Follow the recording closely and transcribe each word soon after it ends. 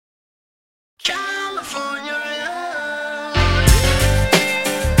California.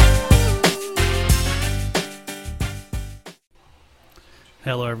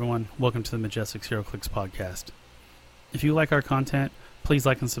 Hello everyone, welcome to the Majestics HeroClix podcast. If you like our content, please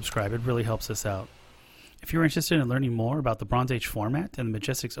like and subscribe, it really helps us out. If you're interested in learning more about the Bronze Age format and the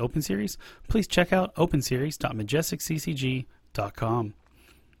Majestics Open Series, please check out openseries.majesticsccg.com.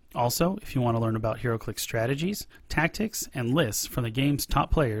 Also, if you want to learn about HeroClix strategies, tactics, and lists from the game's top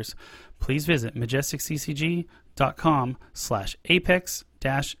players, please visit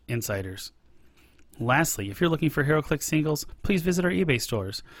majesticsccg.com/apex-insiders. Lastly, if you're looking for HeroClix singles, please visit our eBay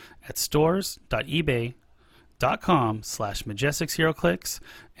stores at stores.ebay.com/MajesticsHeroClix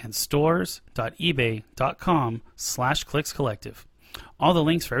and stores.ebay.com/ClicksCollective. All the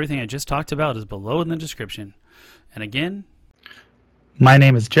links for everything I just talked about is below in the description. And again, my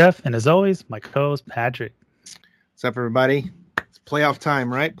name is Jeff, and as always, my co-host Patrick. What's up, everybody? It's playoff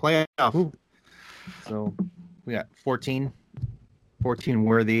time, right? Playoff. Ooh. So we got 14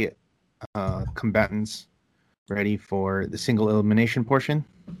 worthy combatants ready for the single elimination portion.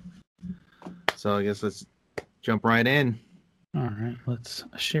 So I guess let's jump right in. All right, let's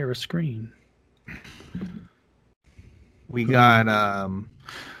share a screen. We got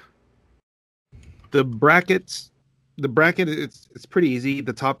the brackets. The bracket, it's pretty easy.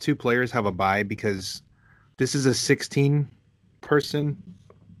 The top two players have a bye because this is a 16-person,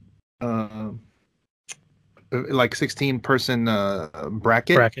 16-person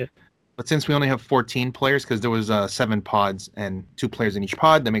bracket. But since we only have 14 players, because there was 7 pods and 2 players in each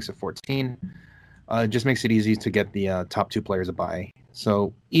pod, that makes it 14. It just makes it easy to get the top 2 players a bye.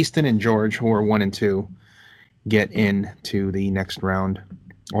 So Easton and George, who are 1 and 2, get into the next round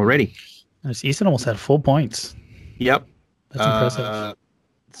already. Nice. Easton almost had full points. Yep. That's impressive.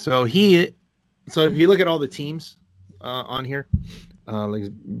 So if you look at all the teams on here, let's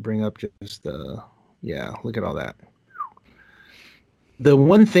bring up just look at all that. The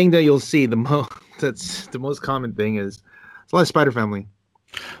one thing that you'll see that's the most common thing is it's a lot of Spider Family.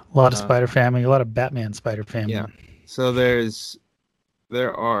 A lot of Spider Family, a lot of Batman Spider Family. Yeah. So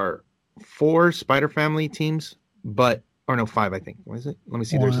there are 4 Spider Family teams, 5, I think. What is it? Let me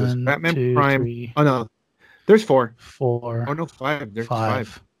see. There's this Batman 2, Prime. 3, oh no, there's 4. 4. Oh no, 5. There's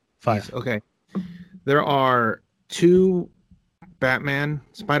 5. 5. Okay. There are 2 Batman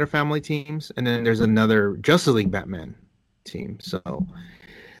Spider Family teams, and then there's another Justice League Batman team. So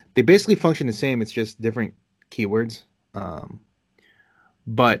they basically function the same. It's just different keywords.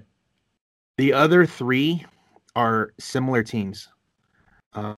 But the other 3 are similar teams.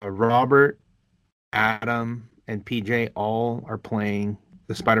 Robert, Adam, and PJ all are playing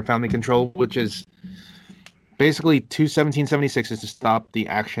the Spider Family Control, which is basically 21776 is to stop the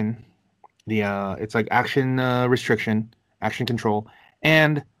action. It's like action restriction, action control,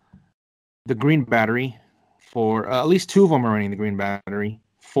 and the Green Battery for at least 2 of them are running the Green Battery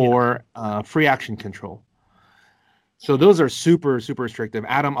for free action control. So those are super, super restrictive.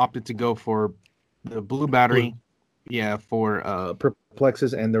 Adam opted to go for the Blue Battery, for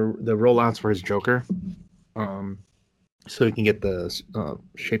Perplexes and the rollouts for his Joker, so he can get the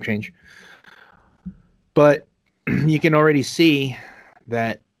shape change. But you can already see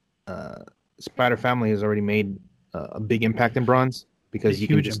that Spider Family has already made a big impact in Bronze because you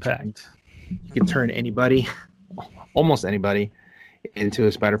can turn anybody, almost anybody, into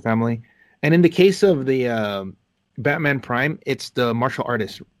a Spider Family. And in the case of the Batman Prime, it's the martial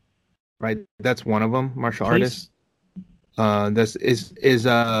artist, right? That's one of them, martial artist. This is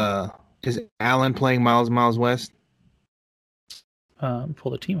Alan playing Miles West?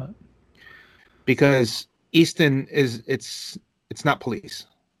 Pull the team up. Because Easton it's not police.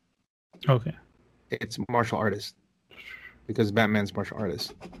 Okay. It's martial artist. Because Batman's martial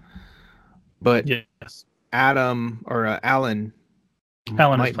artist. But yes, Alan is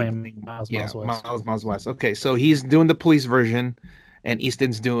playing Miles West. Miles West. Okay, so he's doing the police version, and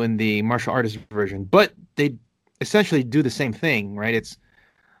Easton's doing the martial artist version. But they essentially do the same thing, right? It's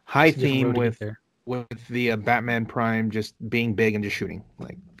high theme with the Batman Prime just being big and just shooting.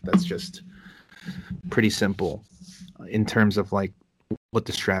 Like that's just pretty simple in terms of like what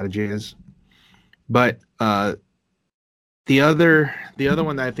the strategy is. But the other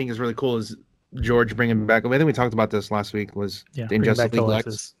one that I think is really cool is George bringing back. I think we talked about this last week. Was the Injustice League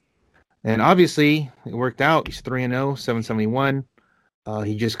Lex, and obviously it worked out. He's 3-0, 771.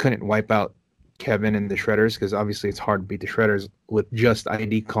 He just couldn't wipe out Kevin and the Shredders because obviously it's hard to beat the Shredders with just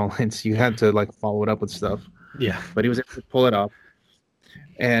ID call-ins. You had to like follow it up with stuff. Yeah, but he was able to pull it off.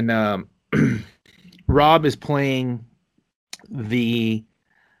 And Rob is playing the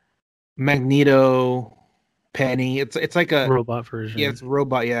Magneto Penny. It's like a robot version. yeah, it's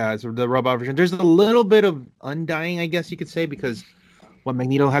robot. Yeah, it's the robot version. There's a little bit of undying, I guess you could say, because what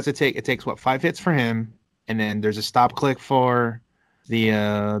Magneto has to take, it takes what 5 hits for him, and then there's a stop click for the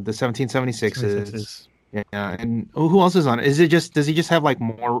 1776s. Yeah, and who else is on it? Is it just does he just have like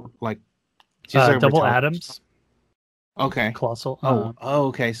more like Double Adams? Okay. Colossal.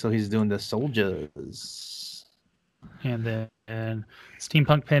 Okay. So he's doing the soldiers. And then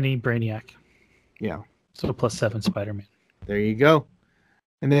Steampunk Penny, Brainiac. Yeah. So +7 Spider-Man. There you go.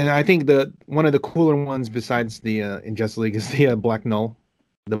 And then I think one of the cooler ones besides the Injustice League is the Black Null,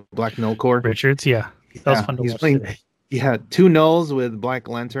 the Black Null Corps. Richards, yeah. That was fun to watch today. Yeah, 2 Nulls with Black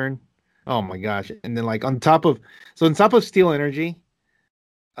Lantern. Oh my gosh! And then like on top of Steel Energy,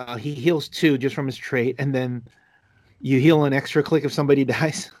 he heals 2 just from his trait, and then you heal an extra click if somebody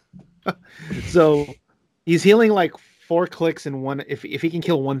dies. So he's healing like 4 clicks in one. If he can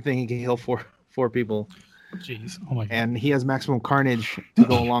kill one thing, he can heal four people. Jeez. Oh my God. And he has maximum carnage to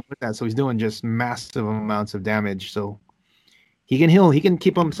go along with that. So he's doing just massive amounts of damage. So he can heal. He can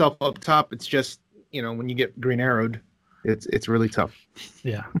keep himself up top. It's just, when you get Green Arrowed, it's really tough.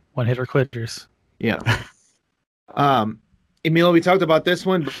 Yeah. One hitter quitters. Yeah. Emilio, we talked about this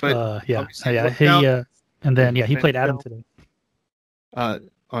one, but yeah. And then he played Adam today. I'm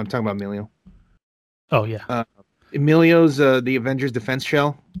talking about Emilio. Oh yeah. Emilio's the Avengers Defense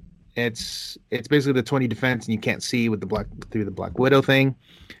Shell. It's basically the 20 defense, and you can't see with through the Black Widow thing.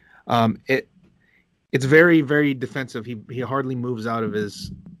 It's very, very defensive. He hardly moves out of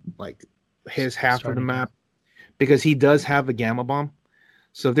his half of the map because he does have a gamma bomb.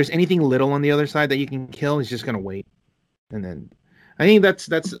 So if there's anything little on the other side that you can kill, he's just gonna wait. And then I think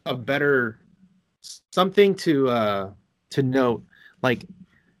that's a better something to note. Like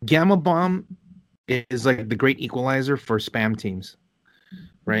gamma bomb is like the great equalizer for spam teams.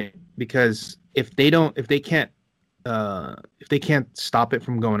 Right, because if they can't stop it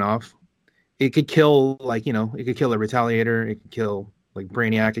from going off, it could kill it could kill a Retaliator, it could kill like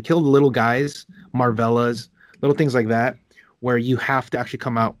Brainiac, it could kill the little guys, Marvellas, little things like that, where you have to actually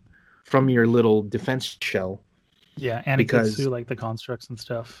come out from your little defense shell. Yeah, and it gets through like the constructs and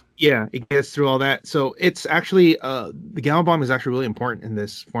stuff. Yeah, it gets through all that. So it's actually the gamma bomb is actually really important in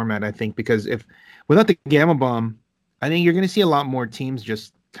this format, I think, because without the gamma bomb, I think you're going to see a lot more teams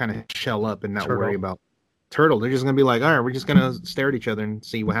just kind of shell up and not worry about Turtle. They're just going to be like, all right, we're just going to stare at each other and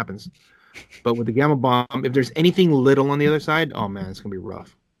see what happens. But with the gamma bomb, if there's anything little on the other side, oh man, it's going to be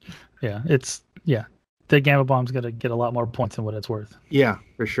rough. Yeah, the gamma bomb's going to get a lot more points than what it's worth. Yeah,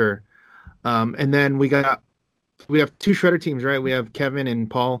 for sure. And then we have 2 Shredder teams, right? We have Kevin and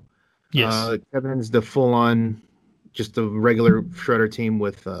Paul. Yes. Kevin's the full-on, just the regular Shredder team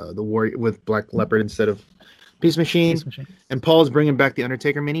with with Black Leopard instead of Peace Machine. And Paul is bringing back the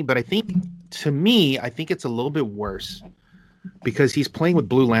Undertaker mini, but I think it's a little bit worse because he's playing with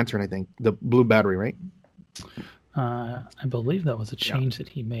Blue Lantern. I think the Blue Battery, right? I believe that was a change that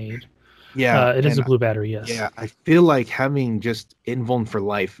he made. Yeah, it is a Blue Battery. Yes. Yeah, I feel like having just Invuln for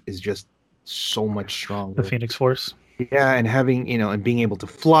life is just so much stronger. The Phoenix Force. Yeah, and having and being able to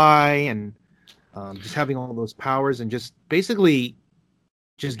fly and just having all those powers and just basically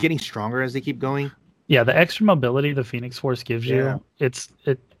just getting stronger as they keep going. Yeah, the extra mobility the Phoenix Force gives you, it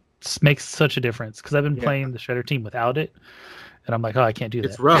makes such a difference. Because I've been playing the Shredder team without it, and I'm like, I can't do that.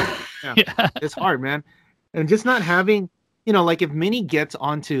 It's rough. Yeah. It's hard, man. And just not having, like if Mini gets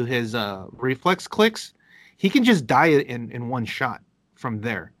onto his reflex clicks, he can just die in one shot from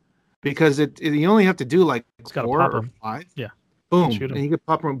there, because you only have to do like 4 or 5. Yeah. Boom, and you could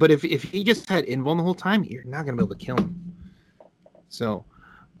pop him. But if he just had Invuln the whole time, you're not gonna be able to kill him. So,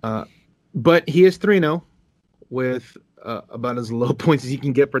 but he is 3-0 with about as low points as you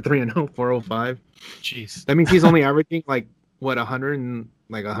can get for 3-0, 405. Jeez. That means he's only averaging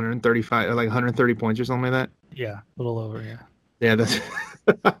 135, or 130 points or something like that. Yeah, a little over. Yeah. Yeah, that's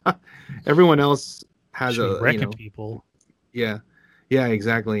everyone else has wrecking people. Yeah,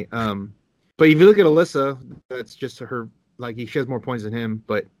 exactly. But if you look at Alyssa, that's just her. She has more points than him,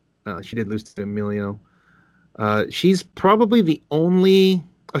 but she did lose to Emilio. She's probably the only.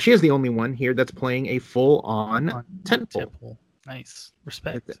 Oh, she is the only one here that's playing a full-on tentpole. Nice.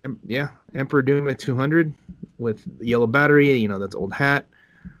 Respect. Yeah. Emperor Doom at 200 with the yellow battery, that's old hat.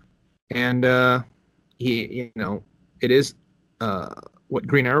 And he, it is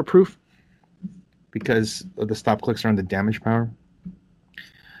Green Arrow proof because of the stop clicks are on the damage power.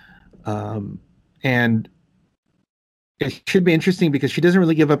 And it should be interesting because she doesn't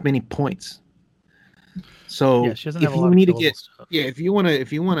really give up many points. So if you need to get stuff. If you want to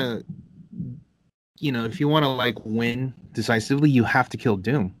win decisively, you have to kill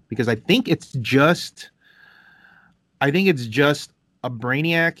Doom, because I think it's just I think it's just a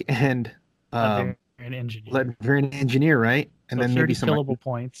Brainiac and An engineer. Latveria Engineer, right? And So then 30 maybe some killable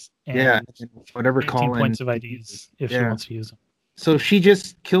points yeah, and and whatever 18 Colin points of IDs if she yeah. wants to use them. So she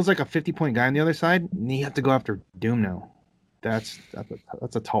just kills like a 50-point guy on the other side, and you have to go after Doom now. That's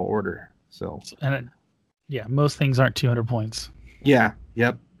a tall order. So And most things aren't 200 points. yeah,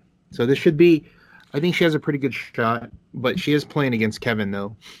 yep. So this should be. I think she has a pretty good shot, but she is playing against Kevin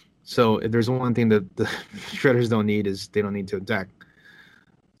though. So if there's one thing that the Shredders don't need is they don't need to attack.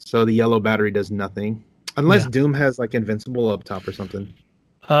 So the yellow battery does nothing unless Doom has like invincible up top or something.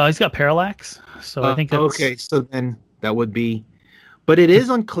 He's got parallax, so I think that's okay. So then that would be, but it is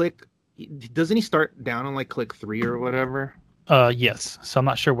on click. Doesn't he start down on like click 3 or whatever? Yes. So I'm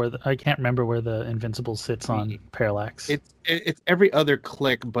not sure I can't remember where the invincible sits on parallax. It's every other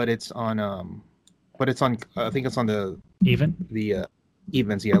click, but it's on I think it's on the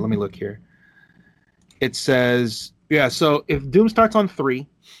events. Yeah, let me look here. It says so if Doom starts on 3,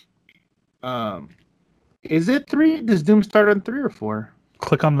 is it 3? Does Doom start on 3 or 4?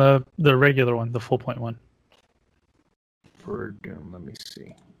 Click on the regular one, the full point one. For Doom, let me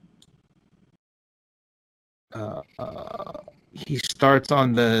see. He starts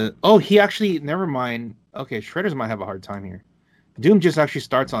on the. Oh, he actually. Never mind. Okay, Shredders might have a hard time here. Doom just actually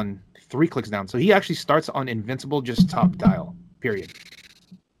starts on 3 clicks down, so he actually starts on Invincible, just top dial. Period.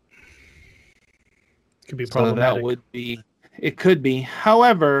 Could be problematic. So that would be. It could be.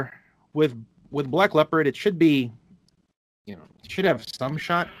 However, with Black Leopard, it should be. It should have some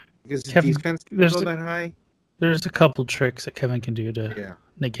shot because his defense doesn't go that high. There's a couple tricks that Kevin can do to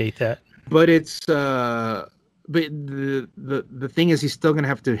negate that. But it's but the thing is he's still gonna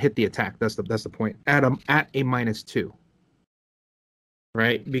have to hit the attack. That's the point. At a -2.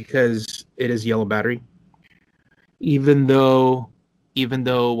 Right? Because it is yellow battery. Even though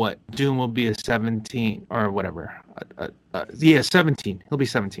what? Doom will be a 17 or whatever. 17. He'll be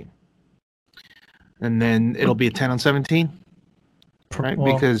 17. And then it'll be a 10 on 17. Right?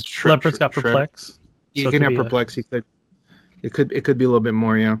 Well, because Leopard's got perplex. You can have perplex. It could be a little bit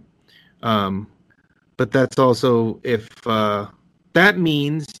more, yeah. But that's also if that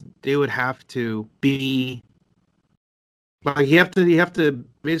means they would have to be like you have to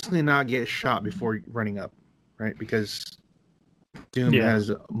basically not get shot before running up, right? Because Doom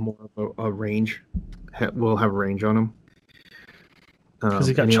has more of a range. Will have range on him. Because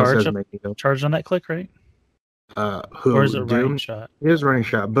he got charged on that click, right? Who? Or is it Doom? running shot? He has running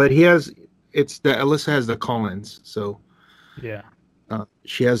shot, but he has. It's the Alyssa has the call-ins, so yeah.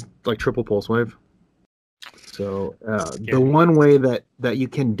 She has like triple pulse wave. So the one way that you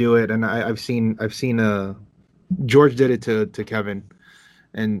can do it, and I've seen George did it to Kevin,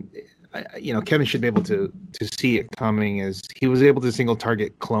 and Kevin should be able to see it coming. Is he was able to single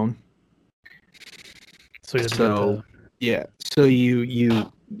target clone. So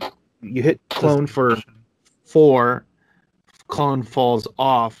you hit clone for 4, clone falls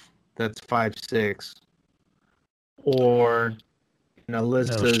off. That's 5-6, or in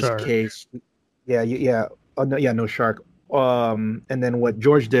Alyssa's case, no shark. And then what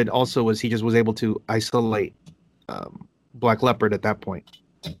George did also was he just was able to isolate Black Leopard at that point,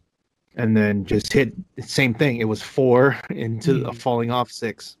 and then just hit the same thing. It was 4 into a falling off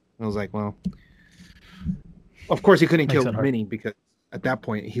 6. I was like, well, of course he couldn't kill Minnie because at that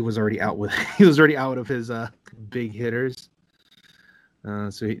point he was already out of his big hitters.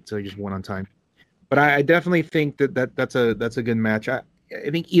 So he just won on time. But I definitely think that's a good match. I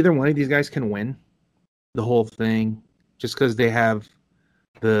think either one of these guys can win the whole thing, just because they have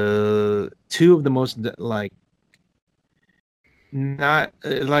the 2 of the most like not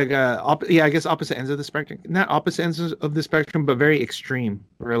like I guess opposite ends of the spectrum. Not opposite ends of the spectrum, but very extreme.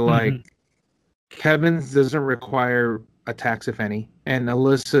 Where like Kevin's doesn't require attacks if any, and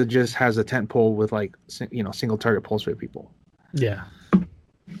Alyssa just has a tent pole with like single target pulse rate people. Yeah.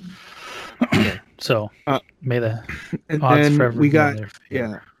 So may the and odds then forever we be got on their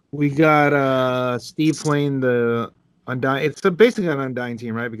favor. we got Steve playing the Undying. It's basically an Undying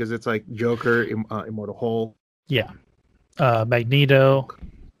team, right? Because it's like Joker, Immortal Hulk. Yeah. Magneto.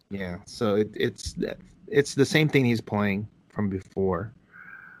 Yeah. So it's the same thing he's playing from before.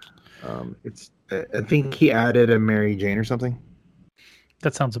 It's I think he added a Mary Jane or something.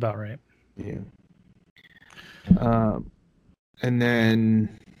 That sounds about right. Yeah. And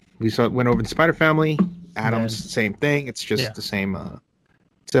then we went over the Spider Family. Adams, same thing. It's just the same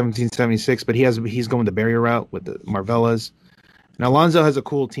 1776, but he's going the barrier route with the Marvellas. And Alonzo has a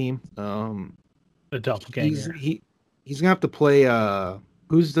cool team. The doppelganger. He's gonna have to play.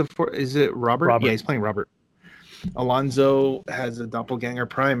 Is it Robert? Yeah, he's playing Robert. Alonzo has a doppelganger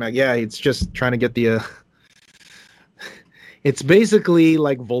prime. Yeah, it's just trying to get the It's basically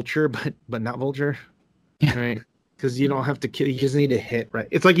like Vulture, but not Vulture, Yeah. right? Because you don't have to kill. You just need to hit, right?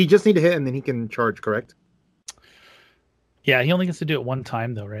 It's like you just need to hit, and then he can charge. Correct? Yeah, he only gets to do it one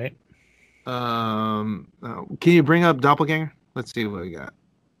time though, right? Can you bring up Doppelganger? Let's see what we got.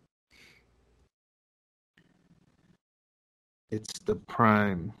 It's the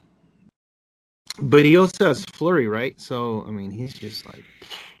prime, but he also has flurry, right? So I mean, he's just like.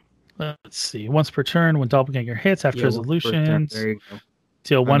 Let's see. Once per turn, when Doppelganger hits after resolutions, There you go.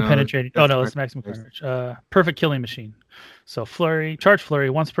 deal one no, penetrating. Oh that's no, that's maximum coverage. Perfect killing machine. So flurry, charge flurry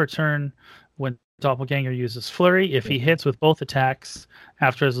once per turn. When Doppelganger uses flurry, if he hits with both attacks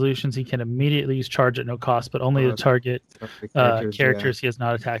after resolutions, he can immediately use charge at no cost, but only to target characters he has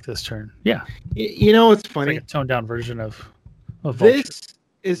not attacked this turn. Yeah. You know what's funny? It's like a toned down version of this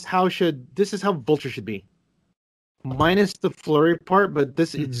is how Vulture should be. Minus the flurry part, but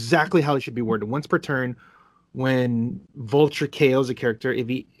this is exactly how it should be worded. Once per turn, when Vulture KOs a character, if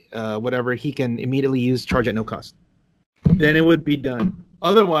he he can immediately use charge at no cost. Then it would be done.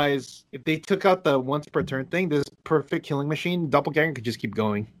 Otherwise, if they took out the once per turn thing, this perfect killing machine, Doppelganger could just keep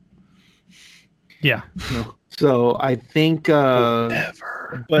going. Yeah. No. So I think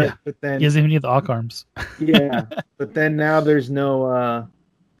Never. But then he doesn't even need the Arc Arms. Yeah. But then now there's no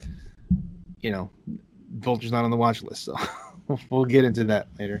Vulture's not on the watch list, so we'll get into that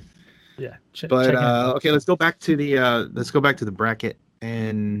later. Yeah. Okay, let's go back to the bracket,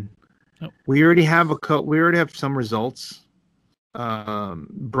 and we already have some results.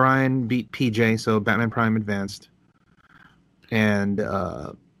 Brian beat PJ, so Batman Prime advanced, and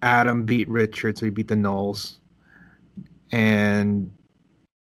Adam beat Richard, so he beat the Knolls, and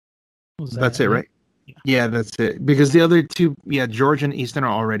that's it, right? Yeah, that's it. Because the other two, George and Easton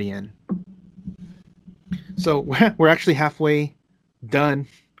are already in. So we're actually halfway done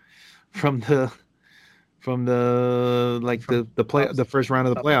from the first round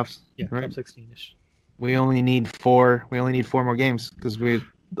of the playoffs. Yeah, right? top 16-ish. We only need 4 more games because the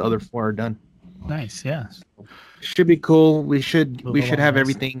other 4 are done. Nice, yeah. Should be cool. We should have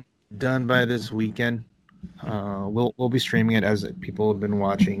everything done by this weekend. We'll be streaming it as people have been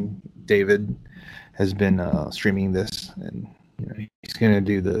watching. David has been streaming this, and he's gonna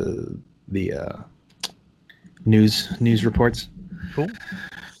do the news reports. Cool.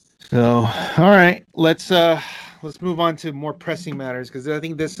 So, all right, let's move on to more pressing matters, because I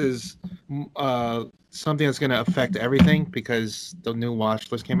think this is something that's going to affect everything because the new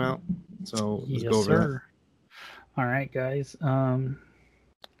watch list came out. So let's go over that. All right, guys.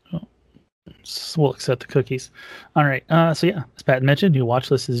 We'll accept the cookies. All right. So yeah, as Pat mentioned, new watch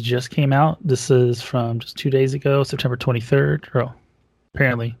list has just came out. This is from just 2 days ago, September 23rd. Or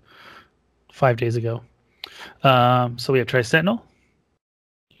apparently 5 days ago. So we have Tri-Sentinel.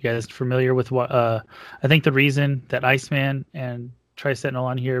 You guys familiar with what? I think the reason that Iceman and Tri-Sentinel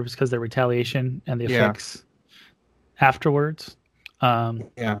on here is because of the retaliation and the effects afterwards.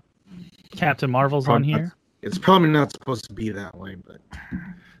 Captain Marvel's on here. It's probably not supposed to be that way, but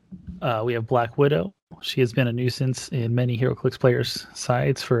we have Black Widow. She has been a nuisance in many HeroClix players'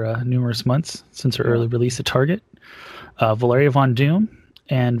 sides for numerous months since her early release at Target. Valeria Von Doom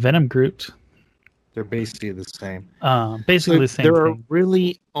and Venom Groot. They're basically the same. Basically the same.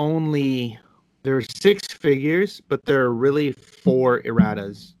 There are 6 figures, but there are really 4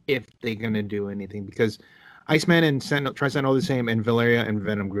 erratas if they're gonna do anything, because Iceman and Tri-Sentinel are the same, and Valeria and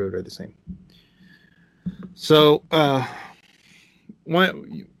Venom Groot are the same. So, go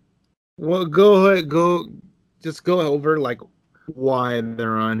ahead, go over like why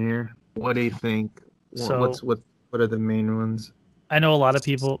they're on here. What do you think? So, what are the main ones? I know a lot of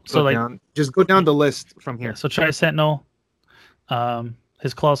people. Just go down the list from here. So Tri-Sentinel,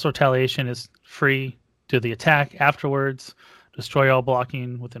 his Colossal Retaliation is free. Do the attack afterwards. Destroy all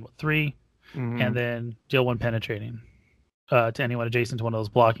blocking within 3, and then deal 1 penetrating to anyone adjacent to one of those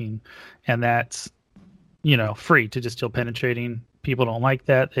blocking, and that's free to just deal penetrating. People don't like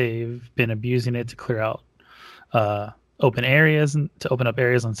that. They've been abusing it to clear out open areas and to open up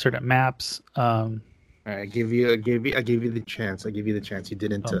areas on certain maps. All right, I give you the chance. You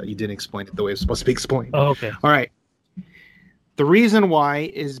didn't explain it the way it's supposed to be explained. Oh, okay. All right. The reason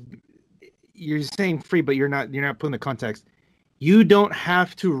why is you're saying free, but you're not putting the context. You don't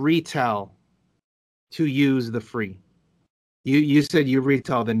have to retail to use the free. You said you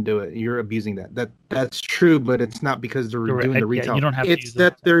retail, then do it. You're abusing that. That's true, but it's not because they're doing the retail. You don't have it's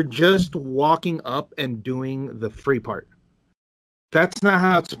that they're just walking up and doing the free part. That's not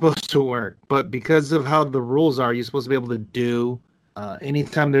how it's supposed to work. But because of how the rules are, you're supposed to be able to do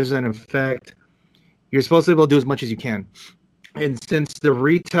anytime there's an effect, you're supposed to be able to do as much as you can. And since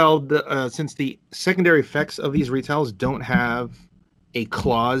since the secondary effects of these retails don't have a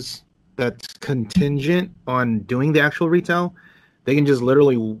clause that's contingent on doing the actual retail, they can just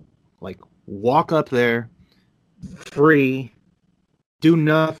literally like walk up there free, do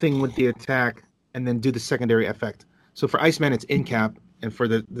nothing with the attack, and then do the secondary effect. So for Iceman, it's in cap, and for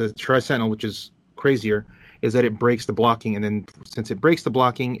the Tri-Sentinel, which is crazier, is that it breaks the blocking, and then since it breaks the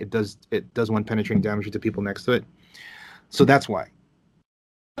blocking, it does one penetrating damage to people next to it. So that's why.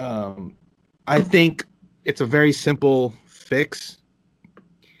 I think it's a very simple fix.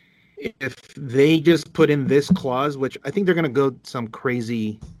 If they just put in this clause, which I think they're gonna go some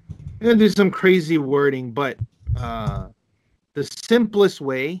crazy, they're gonna do some crazy wording, but the simplest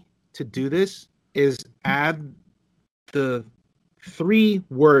way to do this is add the 3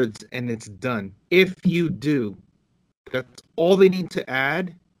 words and it's done. If you do, that's all they need to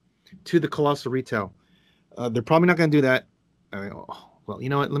add to the Colossal Retail. They're probably not going to do that. I mean, well, you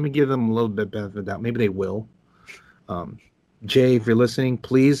know what? Let me give them a little bit benefit of the doubt. Maybe they will. Jay, if you're listening,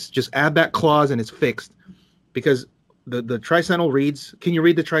 please just add that clause and it's fixed. Because the Tri-Sentinel reads, can you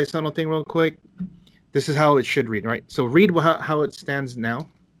read the Tri-Sentinel thing real quick? This is how it should read, right? So read how it stands now.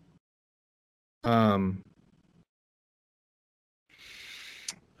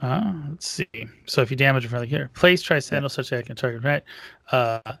 Let's see. So if you damage from here, place Tri-Sentinel such that it can target right,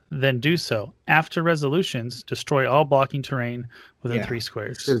 then do so. After resolutions, destroy all blocking terrain within 3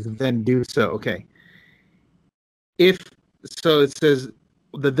 squares. It says then do so. Okay. It says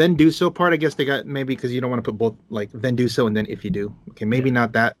the then do so part, I guess they got maybe because you don't want to put both like then do so and then if you do. Okay, maybe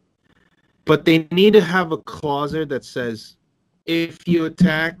not that. But they need to have a clause there that says if you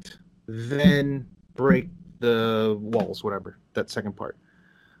attacked, then break the walls, whatever, that second part.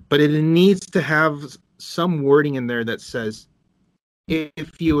 But it needs to have some wording in there that says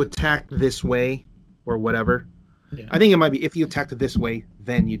if you attack this way or whatever. Yeah. I think it might be if you attacked this way,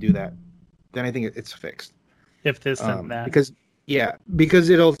 then you do that. Then I think it's fixed. If this and that. Because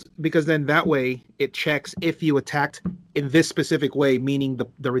then that way it checks if you attacked in this specific way, meaning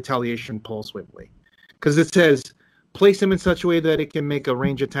the retaliation pulse wave way. Because it says place him in such a way that it can make a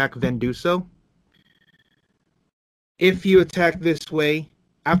range attack, then do so. If you attack this way,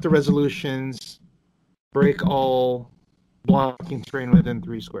 after resolutions, break all blocking terrain within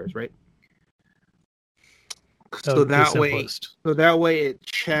 3 squares, right? So that way it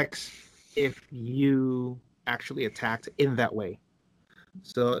checks if you actually attacked in that way.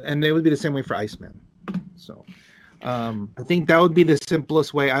 So, and it would be the same way for Iceman. So, I think that would be the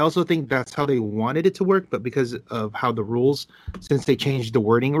simplest way. I also think that's how they wanted it to work, but because of how the rules, since they changed the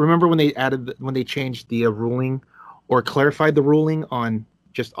wording, remember when they changed the ruling or clarified the ruling on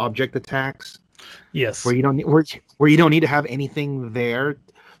just object attacks? Yes. Where you don't need to have anything there.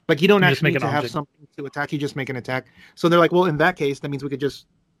 Like you don't actually need to have something to attack. You just make an attack. So they're like, well, in that case, that means we could just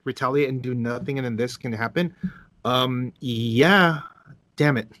retaliate and do nothing, and then this can happen. Yeah.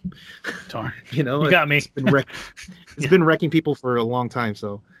 Damn it. Darn. You got me. It's been wrecking people for a long time.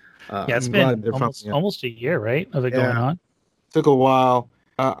 So it's been almost a year, right, of it going on. Took a while.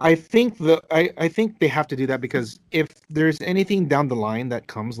 I think they have to do that because if there's anything down the line that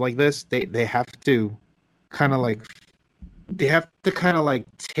comes like this, they have to kind of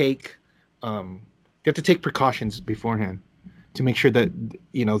take precautions beforehand to make sure that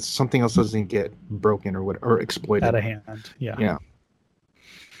something else doesn't get broken or exploited out of hand. Yeah.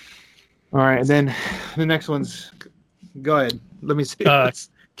 All right, and then the next one's. Go ahead. Let me see. Captain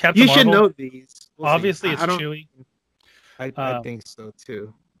you Marvel, should know these. Obviously, it's Chewie. I think so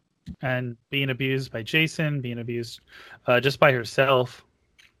too. And being abused by Jason, being abused just by herself,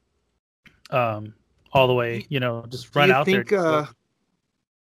 all the way, just run out there.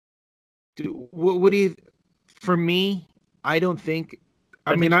 What do you? For me, I don't think.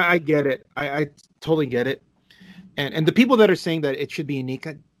 I mean, I get it. I totally get it. And the people that are saying that it should be unique,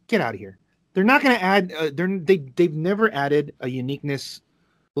 get out of here. They're not going to add. They've never added a uniqueness.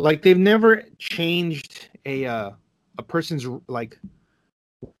 Like they've never changed a person's like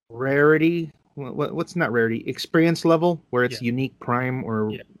rarity. What's not rarity? Experience level where it's unique, prime,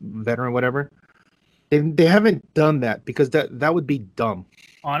 or veteran, whatever. They haven't done that because that would be dumb.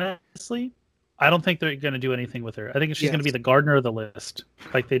 Honestly, I don't think they're going to do anything with her. I think she's going to be the gardener of the list.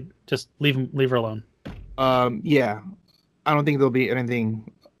 Like they just leave her alone. Yeah, I don't think there'll be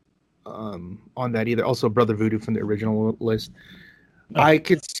anything on that either. Also, Brother Voodoo from the original list. Oh. I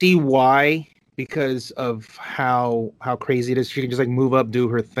could see why, because of how crazy it is. She can just like move up, do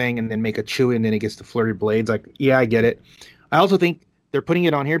her thing, and then make a Chewie, and then it gets the flurry blades. Like, yeah, I get it. I also think they're putting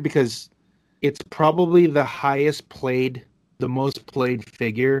it on here because it's probably the most played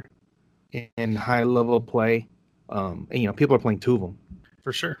figure in high level play And, people are playing two of them.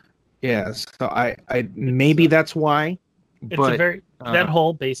 For sure. Yeah, so I maybe that's why. It's but a very that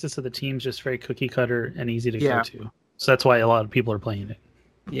whole basis of the team's just very cookie cutter and easy to Yeah. go to. So that's why a lot of people are playing it.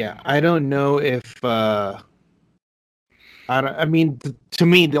 yeah, I don't know if to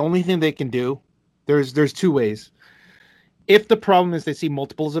me the only thing they can do, there's two ways. If the problem is they see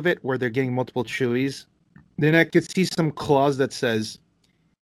multiples of it where they're getting multiple Chewies, then I could see some clause that says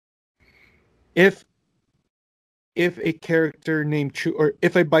if a character named Chewie, or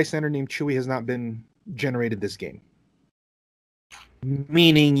if a bystander named Chewie has not been generated this game,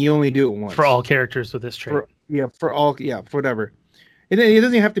 meaning you only do it once For all characters with this trait. for whatever. It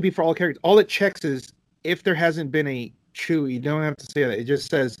doesn't have to be for all characters. All it checks is if there hasn't been a Chewie. You don't have to say that. It just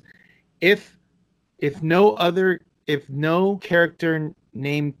says if no character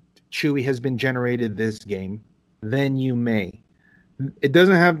named Chewie has been generated this game, then you may. It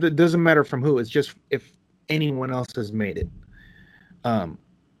doesn't matter from who. It's just if anyone else has made it.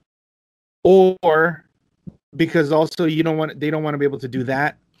 Or because also they don't want to be able to do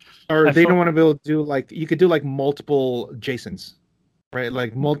that, or they don't want to be able to do you could do multiple Jasons, right?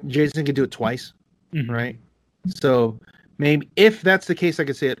 Jason could do it twice, right? So maybe if that's the case, I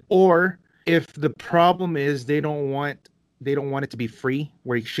could say it. Or if the problem is they don't want it to be free,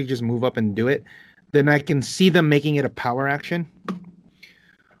 where you should just move up and do it, then I can see them making it a power action,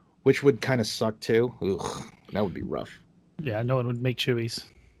 which would kind of suck too. Ugh, that would be rough. Yeah, no one would make Chewies.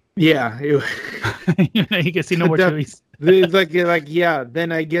 Yeah, You can see no more Chewies.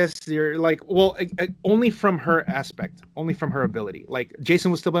 Then I guess you're only from her aspect, only from her ability. Jason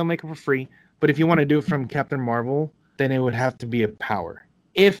would still be able to make it for free, but if you want to do it from Captain Marvel, then it would have to be a power.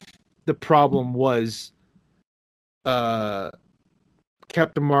 If the problem was Captain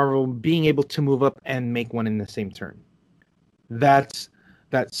Marvel being able to move up and make one in the same turn, that's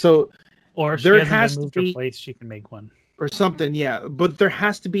that. So or if there she hasn't has been moved to be her place, she can make one. Or something, yeah. But there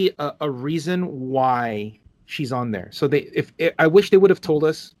has to be a reason why she's on there. So I wish they would have told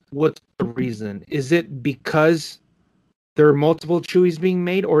us what's the reason. Is it because there are multiple Chewies being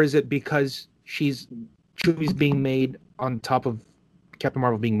made, or is it because Chewie's being made on top of Captain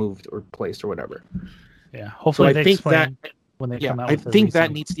Marvel being moved or placed or whatever? Yeah, hopefully they explain when they come out. I think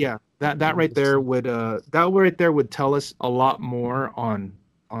that needs that right there would tell us a lot more on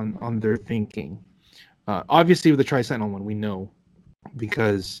their thinking. Obviously, with the Tri-Sentinel one, we know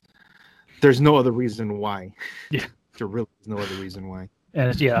because there's no other reason why. Yeah, there really is no other reason why. And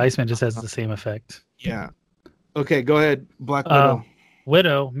Iceman just has the same effect. Yeah. Okay, go ahead, Black Widow.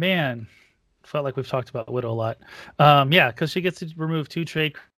 Widow, man, felt like we've talked about Widow a lot. Because she gets to remove 2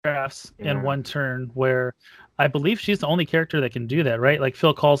 trade crafts in one turn. Where I believe she's the only character that can do that, right? Like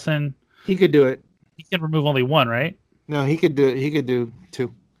Phil Coulson, he could do it. He can remove only 1, right? No, he could do it. He could do 2.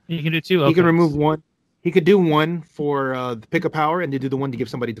 You can do 2. Okay. He can remove 1. He could do 1 for the pick a power, and to do the 1 to give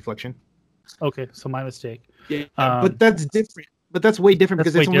somebody deflection. Okay, so my mistake. Yeah, but that's different. But that's way different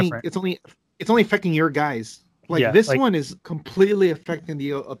because it's only affecting your guys. This one is completely affecting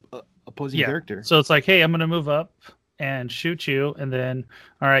the opposing character. So it's like, hey, I'm gonna move up and shoot you, and then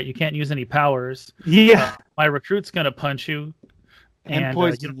all right, you can't use any powers. Yeah, my recruit's gonna punch you and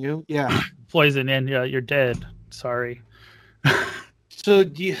poison you. Yeah, poison, and you're dead. Sorry. So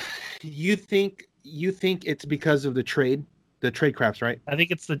do you think it's because of the trade crafts, right? I think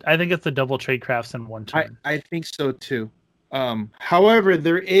it's the double trade crafts in one turn. I think so too. However,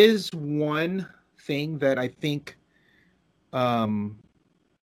 there is one thing that I think there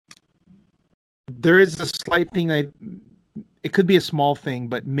is a slight thing. It could be a small thing,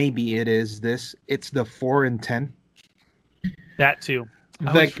 but maybe it is this. It's the 4 and 10. That too.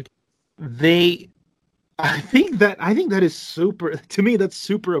 I think that is super. To me, that's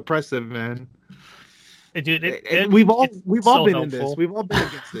super oppressive, man. Dude, we've all been in this. We've all been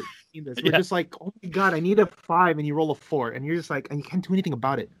against it. We're just like, oh my god, I need a 5, and you roll a 4, and you're just like, and you can't do anything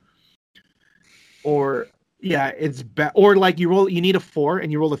about it. Or it's bad. Or you need a 4,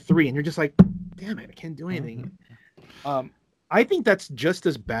 and you roll a 3, and you're just like, damn it, I can't do anything. I think that's just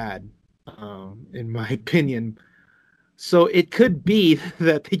as bad, in my opinion. So it could be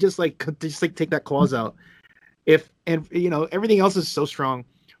that they just take that clause out. Everything else is so strong,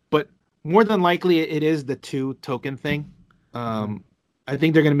 but more than likely it is the 2 token thing. I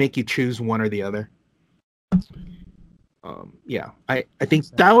think they're gonna make you choose one or the other. I think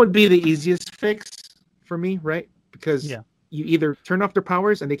that would be the easiest fix for me, right? Because you either turn off their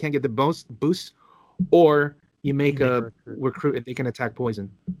powers and they can't get the boost, or you make a recruit and they can attack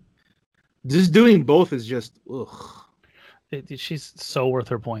poison. Just doing both is just ugh. She's so worth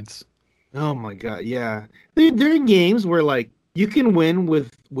her points. Oh my god, yeah. There are games where you can win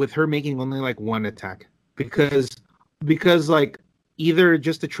with her making only 1 attack because like either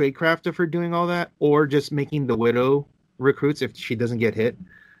just the trade craft of her doing all that, or just making the widow recruits if she doesn't get hit,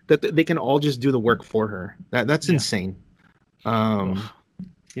 that they can all just do the work for her. That's insane.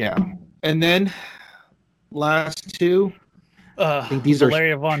 Yeah, and then last two. I think these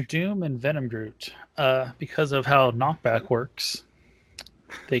Valeria Von Doom and Venom Groot. Because of how knockback works,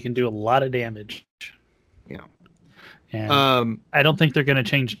 they can do a lot of damage. Yeah. And I don't think they're going to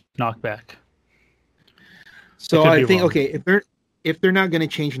change knockback. So I think if they're not going to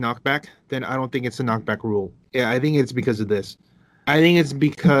change knockback, then I don't think it's a knockback rule. Yeah, I think it's because of this. I think it's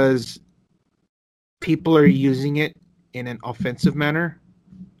because people are using it in an offensive manner,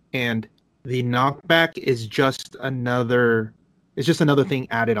 and the knockback is just another. It's just another thing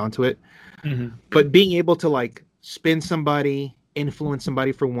added onto it. Mm-hmm. But being able to like spin somebody, influence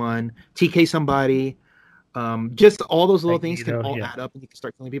somebody for one, TK somebody, just all those little things can all add up and you can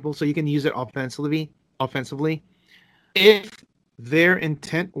start killing people. So you can use it offensively. If their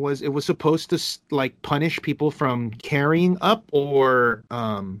intent was it was supposed to like punish people from carrying up or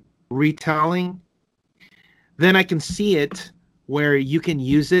retelling, then I can see it where you can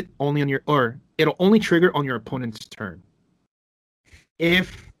use it only on your, or it'll only trigger on your opponent's turn.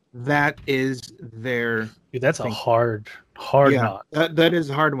 If that is their, dude, that's thing. a hard knock. That is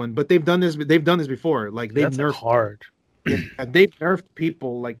a hard one. But they've done this before. Like they've nerfed hard. They've nerfed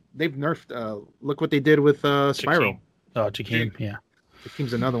people. Like they've nerfed. Look what they did with Spyro. Jakeem, yeah.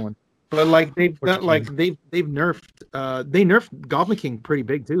 Jakeem's another one. But like they've nerfed. They nerfed Goblin King pretty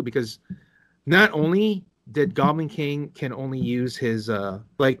big too, because not only did Goblin King can only use his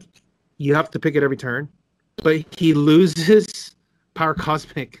like you have to pick it every turn, but he loses Power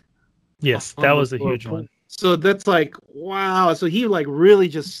Cosmic. Yes, that was a huge one. So that's like, wow. So he like really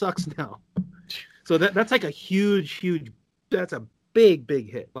just sucks now. So that's like a huge, that's a big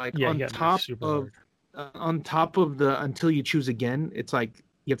hit. Like on top of the until you choose again, it's like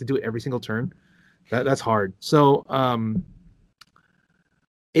you have to do it every single turn. That's hard. So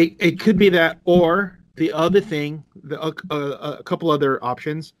it could be that, or the other thing, a couple other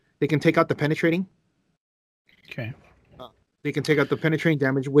options. They can take out the penetrating. Okay. They can take out the penetrating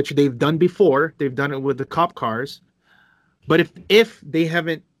damage, which they've done before. They've done it with the cop cars. But if they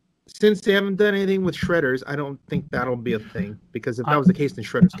haven't, since they haven't done anything with shredders, I don't think that'll be a thing. Because if that was the case, then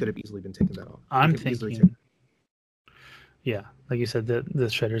shredders could have easily been taking that off. I'm thinking, yeah, like you said, the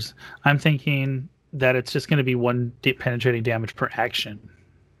shredders. I'm thinking that it's just going to be one penetrating damage per action.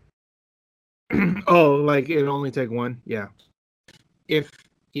 Oh, like it'll only take one? Yeah. If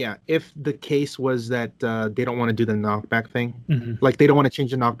the case was that they don't want to do the knockback thing, like they don't want to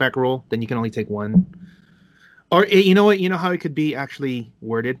change the knockback rule, then you can only take one. Or you know what? You know how it could be actually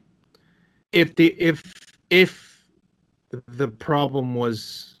worded? If the problem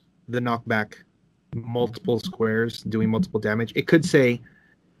was the knockback, multiple squares doing multiple damage, it could say,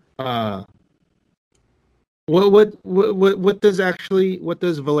 what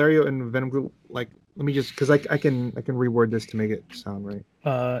does Valerio and Venom Groot like? Let me just, because I can reword this to make it sound right.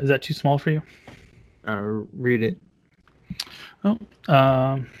 Is that too small for you? Read it. Oh,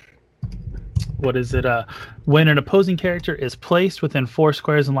 what is it? When an opposing character is placed within 4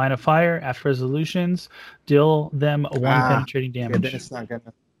 squares in line of fire, after resolutions, deal them 1 penetrating damage. Okay, then it's not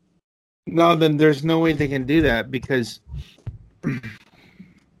gonna. No, then there's no way they can do that, because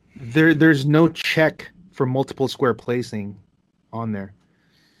there's no check for multiple square placing on there.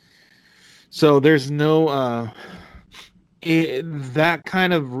 So there's no that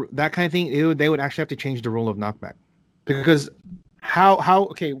kind of thing. They would actually have to change the rule of knockback, because how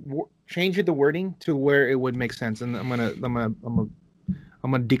change the wording to where it would make sense, and I'm gonna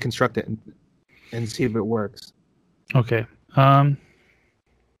deconstruct it and see if it works. Okay. I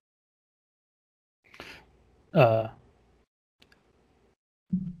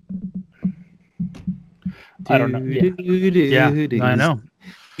don't know. Yeah, I know.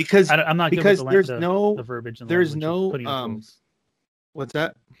 Because I'm not because good with the verbiage and there's no what's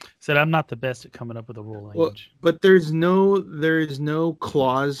that? Said I'm not the best at coming up with a rule language. Well, but there's no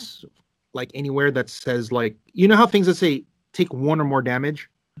clause like anywhere that says, like, you know how things that say take 1 or more damage,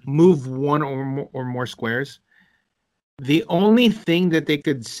 move 1 or more squares. The only thing that they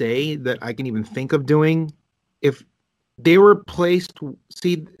could say that I can even think of doing, if they were placed,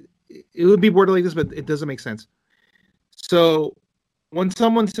 see, it would be worded like this, but it doesn't make sense. So when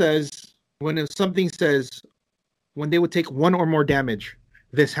something says, when they would take 1 or more damage,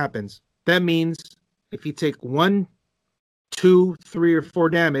 this happens. That means if you take 1, 2, 3, or 4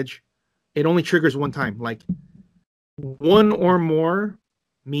 damage, it only triggers 1 time. Like 1 or more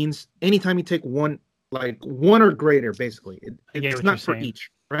means anytime you take 1, like 1 or greater, basically. It's not for each,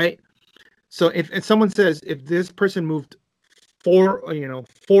 right? So if someone says if this person moved four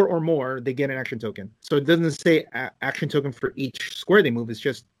or more, they get an action token. So it doesn't say action token for each square they move. It's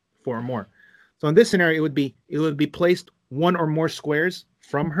just 4 or more. So in this scenario, it would be placed 1 or more squares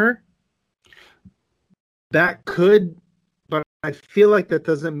from her. That could, but I feel like that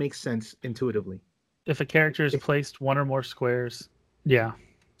doesn't make sense intuitively. If a character is placed 1 or more squares, yeah.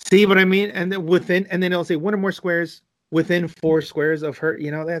 See what I mean? And then it'll say 1 or more squares within 4 squares of her.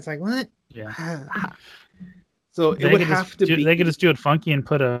 That's like what? Yeah. So it would have to be. They could just do it funky and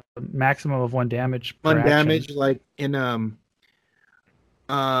put a maximum of 1 damage. One damage, like in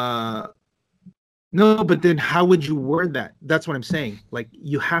No, but then how would you word that? That's what I'm saying. Like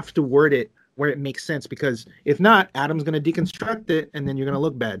you have to word it where it makes sense, because if not, Adam's going to deconstruct it and then you're going to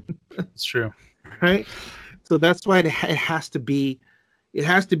look bad. It's true, right? So that's why it has to be. It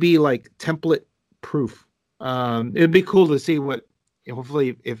has to be like template proof. It'd be cool to see what.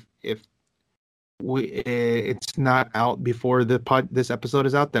 Hopefully, if it's not out before this episode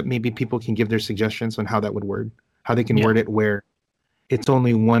is out, that maybe people can give their suggestions on how that would word, how they can word it where it's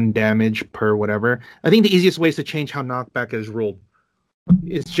only 1 damage per whatever. I think the easiest way is to change how knockback is ruled.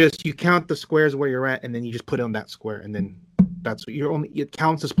 It's just you count the squares where you're at, and then you just put it on that square, and then that's what it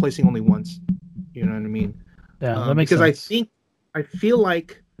counts as placing only once. You know what I mean? Yeah, that makes sense. Because I feel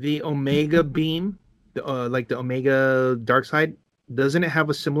like the Omega beam, like the Omega dark side, doesn't it have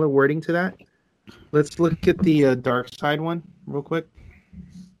a similar wording to that? Let's look at the dark side one real quick.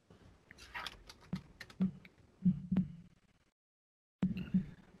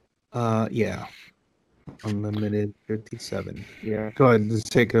 Yeah. Unlimited 57. Yeah. Go ahead.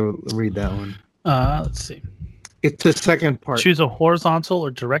 Let's read that one. Let's see. It's the second part. Choose a horizontal or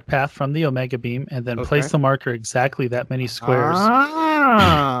direct path from the Omega beam and then place the marker exactly that many squares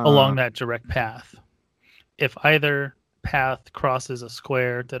along that direct path. If either path crosses a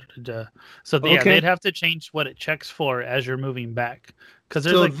square, so they'd have to change what it checks for as you're moving back.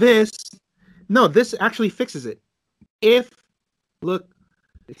 This actually fixes it. Look,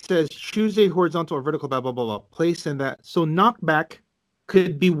 it says choose a horizontal or vertical, blah, blah, blah, blah. Place in that. So knockback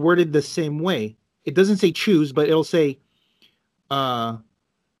could be worded the same way. It doesn't say choose, but it'll say, whatever.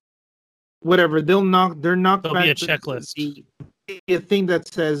 There'll be a checklist. A thing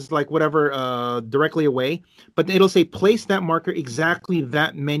that says like whatever, directly away, but it'll say place that marker exactly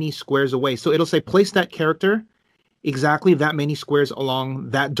that many squares away. So it'll say place that character exactly that many squares along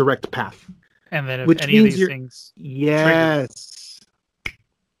that direct path. And then if any of these things, yes.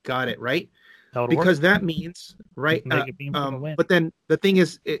 Got it, right? Because that means, right? But then the thing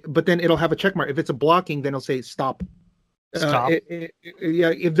is, then it'll have a check mark. If it's a blocking, then it'll say stop. Stop.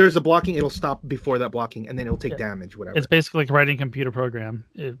 If there's a blocking, it'll stop before that blocking, and then it'll take damage, whatever. It's basically like writing a computer program.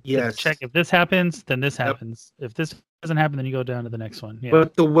 Check if this happens, then this happens. If this doesn't happen, then you go down to the next one. Yeah.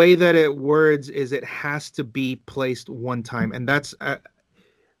 But the way that it words is it has to be placed 1 time, and that's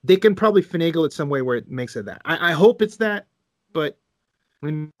they can probably finagle it some way where it makes it that. I hope it's that, but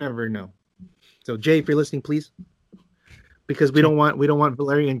we never know. So Jay, if you're listening, please, because we don't want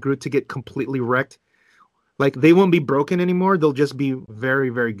Valerian and Groot to get completely wrecked. Like they won't be broken anymore; they'll just be very,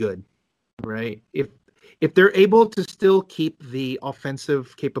 very good, right? If they're able to still keep the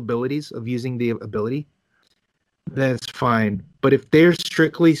offensive capabilities of using the ability, that's fine. But if they're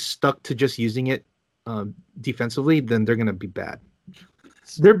strictly stuck to just using it defensively, then they're gonna be bad.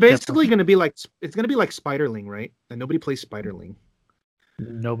 They're basically gonna be like Spiderling, right? And nobody plays Spiderling.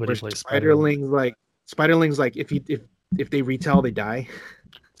 Nobody plays Spiderling. Spiderling's like if they retell, they die.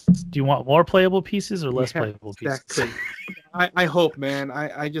 Do you want more playable pieces or less playable pieces? I hope, man.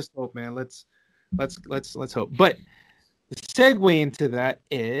 I just hope, man. Let's hope. But the segue into that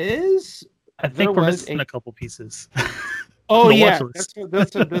is I think we're missing a couple pieces. Oh yeah,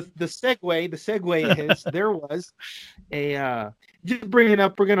 the segue is there was a just bringing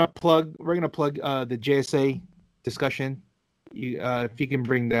up. We're gonna plug the JSA discussion. If you can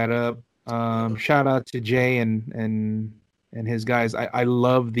bring that up. Shout out to Jay and his guys. I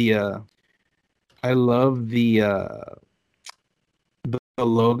love the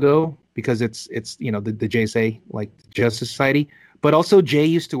logo because it's the JSA, like Justice Society. But also Jay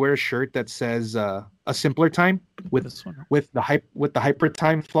used to wear a shirt that says a simpler time with the hyper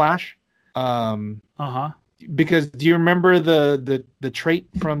time flash. Because do you remember the trait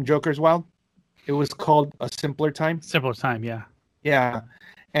from Joker's Wild? It was called a simpler time. Simpler time, yeah. Yeah.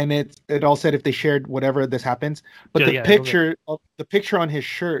 And it all said if they shared whatever this happens. But the picture on his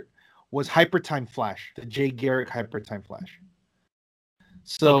shirt was Hyper Time Flash, the Jay Garrick Hyper Time Flash.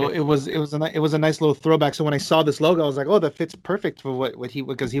 So it was a nice little throwback. So when I saw this logo, I was like, oh, that fits perfect for what he,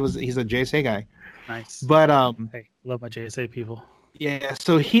 because he's a JSA guy. Nice. But hey, love my JSA people. Yeah.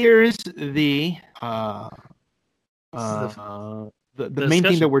 So here's the This is the main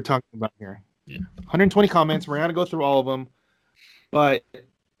thing that we're talking about here. Yeah. 120 comments. We're not gonna go through all of them, but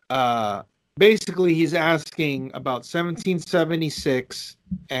basically he's asking about 1776,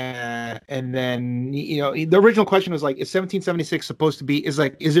 and then the original question was like, is 1776 supposed to be? Is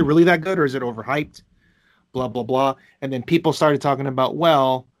it really that good or is it overhyped? Blah blah blah. And then people started talking about,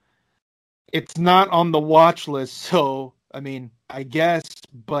 well, it's not on the watch list, so I mean, I guess,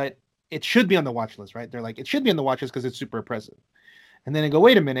 but it should be on the watch list, right? They're like, it should be on the watch list because it's super impressive. And then I go,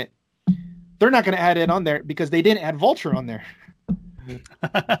 wait a minute, they're not going to add it on there because they didn't add Vulture on there.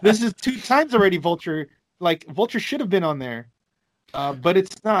 This is 2 times already Vulture. Like, Vulture should have been on there, but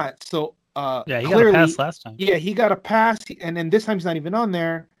it's not. So yeah, he clearly, got a pass last time. Yeah, he got a pass, and then this time he's not even on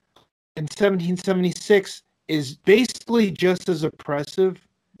there. And 1776 is basically just as oppressive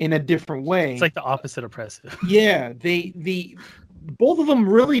in a different way. It's like the opposite oppressive. Yeah, the both of them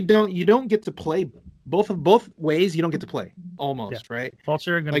really don't. You don't get to play both ways. You don't get to play almost, right?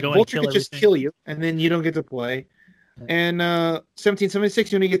 Vulture gonna Like go Vulture and could kill just everything. kill you, and then you don't get to play. And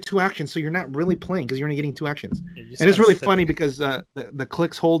 1776, you only get 2 actions, so you're not really playing because you're only getting 2 actions. Yeah, you just And it's gotta really sit funny there. because the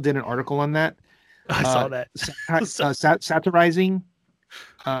Clicks Hole did an article on that. I saw that. Satirizing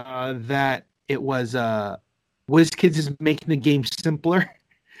that it was WizKids is making the game simpler.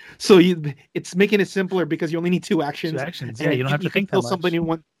 So it's making it simpler because you only need 2 actions. 2 actions. Yeah, you don't have to think that kill much. somebody in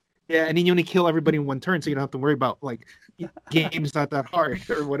one. Yeah, and then you only kill everybody in one turn, so you don't have to worry about like game's not that hard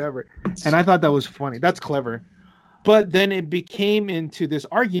or whatever. And I thought that was funny. That's clever. But then it became into this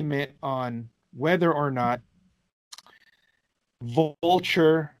argument on whether or not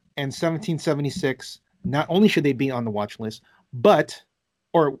Vulture and 1776, not only should they be on the watch list,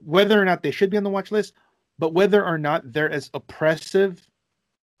 or whether or not they should be on the watch list, but whether or not they're as oppressive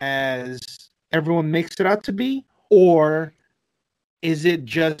as everyone makes it out to be, or is it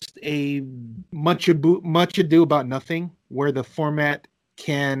just a much ado about nothing where the format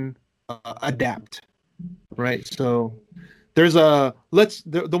can adapt, right? So there's the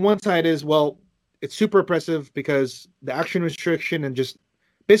one side is, well, it's super oppressive because the action restriction and just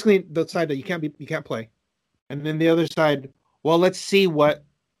basically the side that you can't play, and then the other side, well, let's see what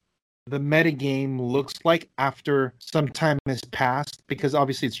the metagame looks like after some time has passed, because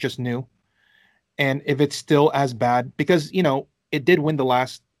obviously it's just new, and if it's still as bad, because it did win the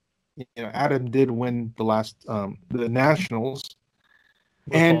last, Adam did win the last the Nationals,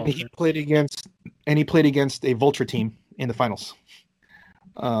 and he played against a Vulture team in the finals,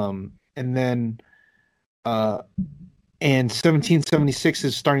 and then and 1776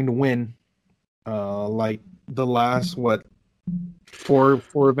 is starting to win like the last four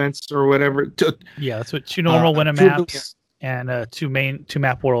events or whatever. Yeah, that's what 2 normal winner maps and 2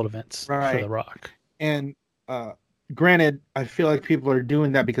 map world events for the Rock. And granted, I feel like people are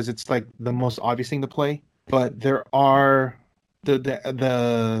doing that because it's like the most obvious thing to play, but there are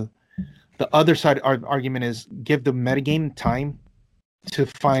the other side argument is give the metagame time to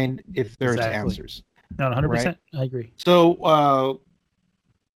find if there's answers. No, 100%. Right? I agree. So,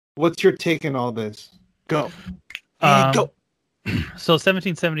 what's your take on all this? Go. Go. So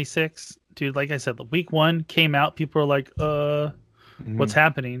 1776, dude, like I said, the week 1 came out, people were like, what's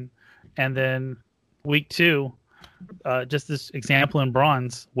happening? And then week 2, just this example in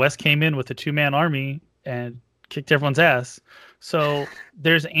Bronze, West came in with a 2-man army and kicked everyone's ass. So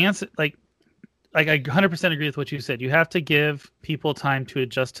there's answer, like I 100% agree with what you said. You have to give people time to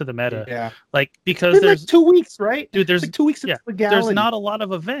adjust to the meta. Yeah. Like, because there's like 2 weeks, right? Dude, there's like 2 weeks of legality. There's not a lot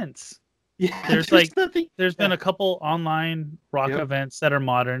of events. Yeah, there's nothing. There's been a couple online Rock events that are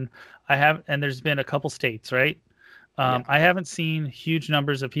modern. And there's been a couple states, right? I haven't seen huge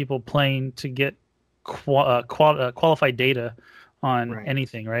numbers of people playing to get qualified data on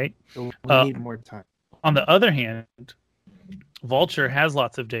anything, right? So we need more time. On the other hand, Vulture has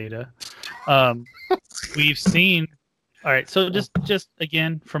lots of data. We've seen. All right, so just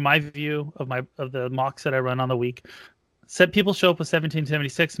again, from my view of the mocks that I run on the week, said people show up with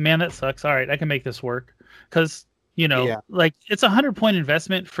 1776. Man, that sucks. All right, I can make this work because like it's 100-point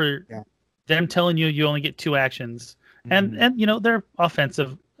investment for them telling you only get 2 actions, and they're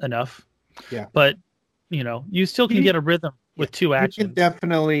offensive enough. Yeah, but you still can get a rhythm with 2 actions. You can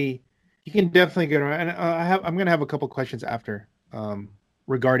definitely get around. And I'm gonna have a couple questions after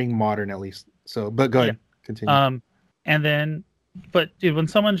regarding modern at least. So, but go ahead, continue. And then, but dude, when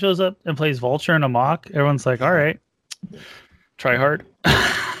someone shows up and plays Vulture in a mock, everyone's like, all right, try hard.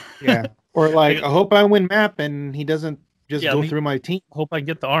 Yeah. Or like, I hope I win map and he doesn't just go through my team. Hope I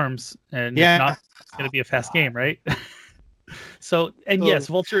get the arms, and if not, it's going to be a fast game, right? So, yes,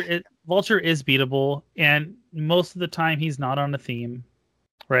 Vulture, Vulture is beatable, and most of the time he's not on a theme,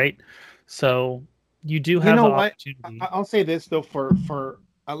 right? So you do You have know the what? opportunity. I'll say this though, for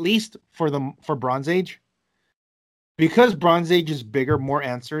at least for Bronze Age, because Bronze Age is bigger, more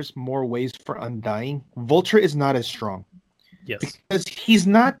answers, more ways for undying. Vulture is not as strong Yes, because he's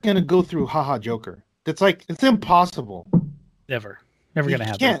not gonna go through haha Joker. That's like it's impossible. never He gonna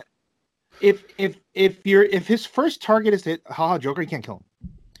happen. can't. If his first target is to hit haha Joker, he can't kill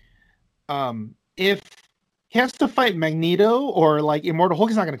him. If he has to fight Magneto or like Immortal Hulk,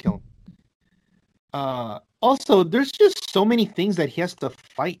 he's not gonna kill him. Also, there's just so many things that he has to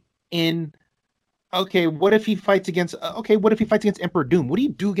fight in. Okay, what if he fights against? What if he fights against Emperor Doom? What do you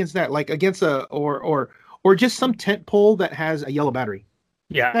do against that? Like against a or just some tent pole that has a yellow battery.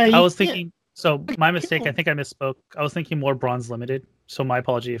 Yeah, Nah, I you was can't thinking. So my mistake. kill I him. think I misspoke. I was thinking more bronze limited. So my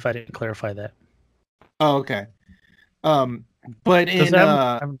apology if I didn't clarify that. Oh, okay. But Because in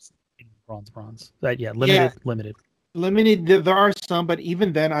I'm thinking bronze. That yeah, limited. limited. There are some, but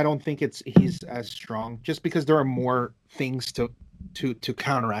even then, I don't think he's as strong. Just because there are more things to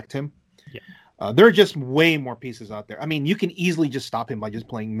counteract him. Yeah. There are just way more pieces out there. I mean, you can easily just stop him by just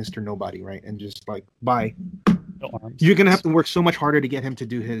playing Mr. Nobody, right? And just like, bye. No arms. You're gonna have to work so much harder to get him to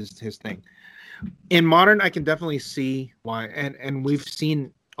do his thing. In modern, I can definitely see why, and we've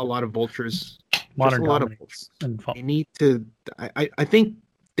seen a lot of vultures. Modern Just a lot of dominates. And They need to. I think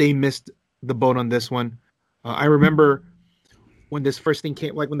they missed the boat on this one. I remember when this first thing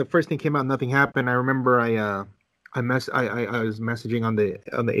came, like when the first thing came out, nothing happened. I remember I was messaging on the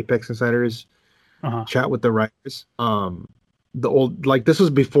Apex Insiders chat with the writers. The old like this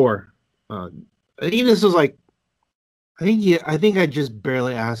was before. I think this was like. I think I just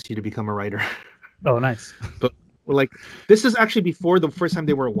barely asked you to become a writer. Oh, nice. But like this is actually before the first time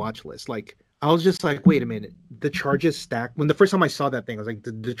they were a watch list. Like I was just like, wait a minute, the charges stack. When the first time I saw that thing, I was like,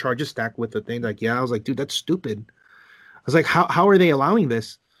 the charges stack with the thing. Like, yeah, I was like, dude, that's stupid. I was like, how are they allowing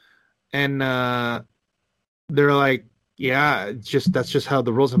this? And they're like, yeah, that's just how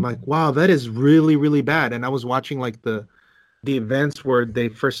the rules. I'm like, wow, that is really really bad. And I was watching like the events where they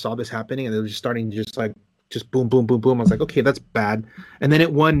first saw this happening, and they were just starting just boom boom boom boom. I was like, okay, that's bad. And then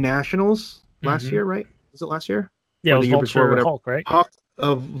it won nationals last year, right? Was it last year? Yeah, Or it was the year Vulture before, whatever. Hulk, right?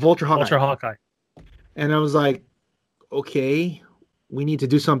 Vulture Hawkeye. Vulture Hawkeye. And I was like, okay, we need to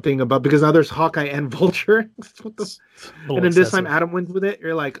do something about because now there's Hawkeye and Vulture. And then this time Adam wins with it.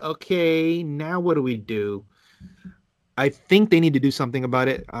 You're like, okay, now what do we do? I think they need to do something about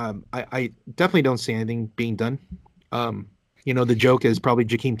it. I definitely don't see anything being done. The joke is probably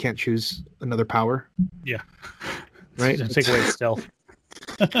Jakeem can't choose another power. Yeah. Right? Take away stealth.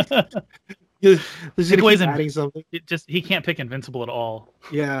 Take away adding something. He can't pick invincible at all.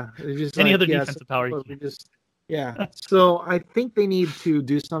 Yeah. Just any other defensive power. Yeah. So I think they need to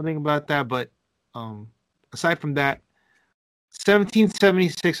do something about that. But aside from that,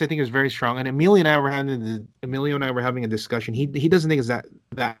 1776 I think is very strong. And Emilio and I were having a discussion. He doesn't think it's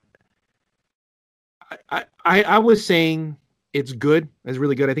that. I was saying it's good. It's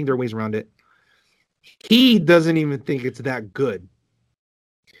really good. I think there are ways around it. He doesn't even think it's that good.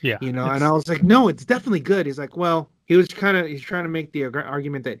 Yeah. And I was like, no, it's definitely good. He's like, well, he's trying to make the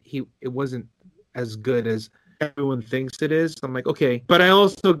argument that it wasn't as good as everyone thinks it is. I'm like, okay. But I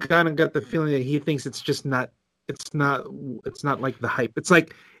also kind of got the feeling that he thinks it's just not, it's not like the hype. It's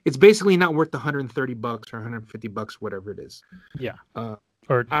like, it's basically not worth the $130 or $150, whatever it is. Yeah. Or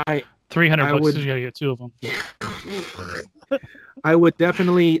 $300 because you gotta get two of them. I would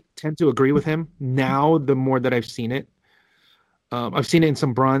definitely tend to agree with him now. The more that I've seen it, I've seen it in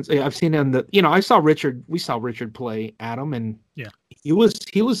some bronze. I've seen it in the. I saw Richard. We saw Richard play Adam, and he was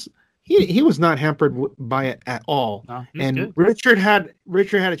not hampered by it at all. No, and good. Richard had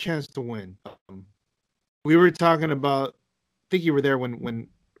a chance to win. We were talking about. I think you were there when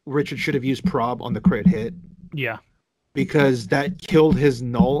Richard should have used prob on the crit hit. Yeah. Because that killed his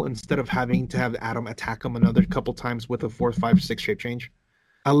null instead of having to have Adam attack him another couple times with a 4, 5, 6 shape change.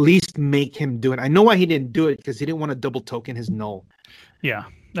 At least make him do it. I know why he didn't do it because he didn't want to double token his null. Yeah,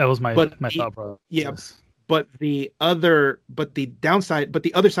 that was my thought, bro. Yeah, but the other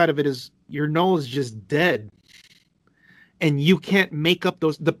side of it is your null is just dead, and you can't make up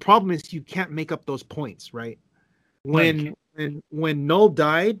those. The problem is you can't make up those points, right? When null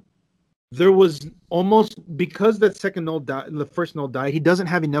died. There was almost because that second null died, the first null died. He doesn't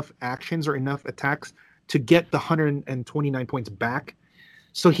have enough actions or enough attacks to get the 129 points back,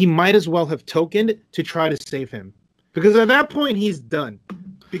 so he might as well have tokened to try to save him. Because at that point he's done.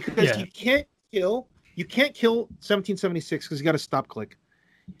 Because you can't kill 1776 because you got to stop click.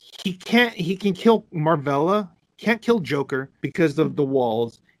 He can kill Marvella, can't kill Joker because of the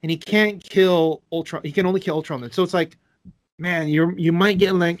walls, and he can't kill Ultron. He can only kill Ultron. So it's like, man, you might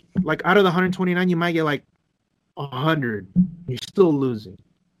get like out of the 129, you might get like 100. You're still losing.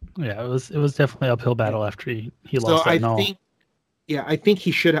 Yeah, it was definitely an uphill battle after he lost So that null. I think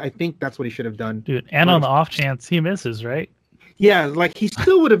he should. I think that's what he should have done, dude. And on the off chance he misses, right? Yeah, like he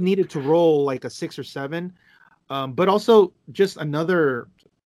still would have needed to roll like a 6 or 7, but also just another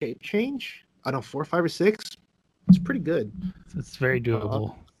shape change. I don't know, 4, 5, or 6. It's pretty good. It's very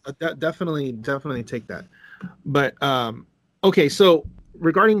doable. Definitely take that. But okay, so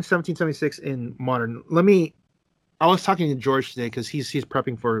regarding 1776 in modern, I was talking to George today because he's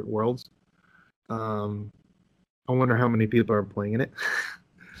prepping for Worlds. I wonder how many people are playing in it.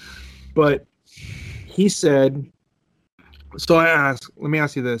 But he said, so let me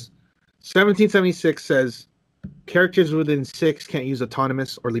ask you this. 1776 says characters within 6 can't use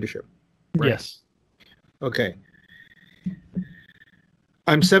autonomous or leadership. Right? Yes. Okay.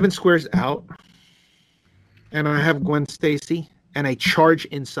 I'm 7 squares out, and I have Gwen Stacy, and I charge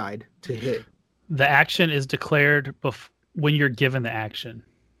inside to hit. The action is declared when you're given the action.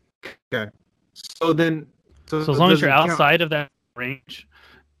 Okay. So as long as you're outside of that range,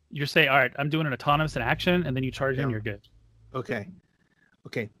 you say, all right, I'm doing an autonomous in action, and then you charge in, you're good. Okay.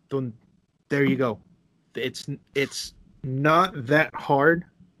 Then there you go. It's not that hard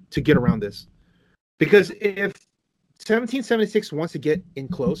to get around this. Because if 1776 wants to get in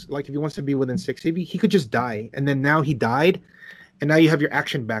close, like if he wants to be within 6, he could just die. And then now he died, and now you have your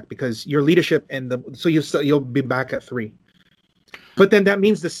action back because your leadership so you'll be back at 3. But then that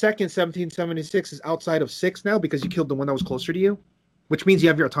means the second 1776 is outside of 6 now because you killed the one that was closer to you, which means you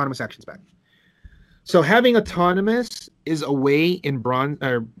have your autonomous actions back. So having autonomous is a way in bronze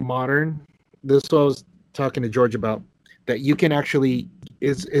or modern. This is what I was talking to George about. That you can actually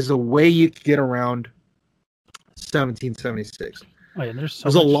is a way you can get around 1776. Oh yeah, there's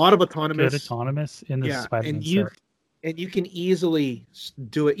a lot of autonomous. Good autonomous in this Spider-Man set. And you can easily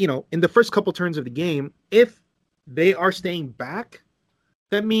do it. In the first couple turns of the game, if they are staying back,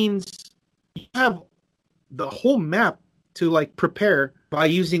 that means you have the whole map to like prepare by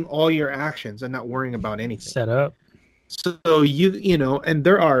using all your actions and not worrying about anything. Set up. So and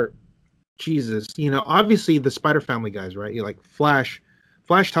there are, Jesus, obviously the Spider Family guys, right? You like Flash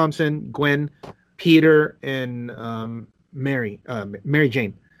Thompson, Gwen, Peter, and Mary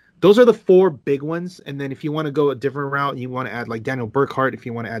Jane. Those are the 4 big ones. And then if you want to go a different route, you want to add like Daniel Burkhart, if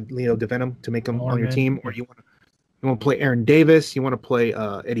you want to add Leo DeVenom to make him on your team, or you want to play Aaron Davis, you want to play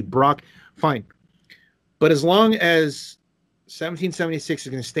Eddie Brock, fine. But as long as 1776 is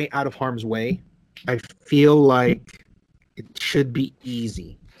going to stay out of harm's way, I feel like it should be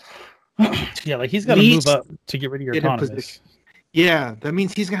easy. Yeah, like he's got to move up to get rid of your autonomous. Yeah, that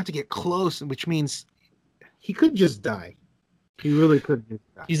means he's going to have to get close, which means he could just die. He really could just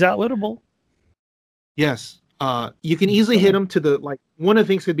die. He's outwittable. Yes. You can easily hit him to the, like, one of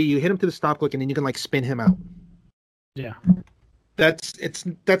the things could be you hit him to the stop click and then you can, like, spin him out. Yeah. That's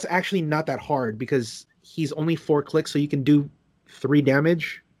actually not that hard because he's only 4 clicks, so you can do 3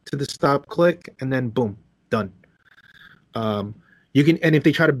 damage to the stop click and then boom, done. You can, and if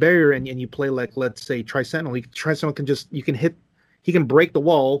they try to barrier and you play like, let's say Tri-Sentinel, he can break the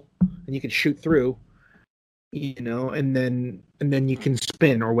wall and you can shoot through, and then you can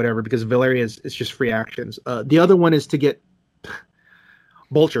spin or whatever because Valeria is just free actions. The other one is to get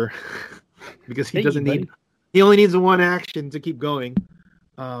Vulture because he only needs 1 action to keep going.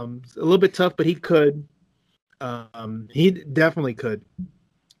 It's a little bit tough, but he could. He definitely could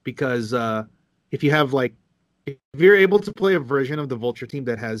because if you're able to play a version of the Vulture team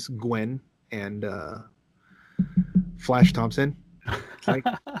that has Gwen and Flash Thompson, like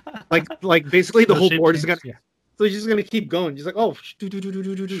basically the whole board is gonna. Yeah. So he's just gonna keep going, just like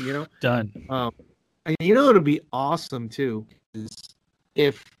Done. And it'll be awesome too is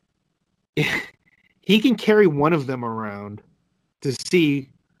if he can carry one of them around to see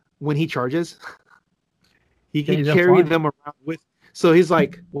when he charges. He can carry them around with. So he's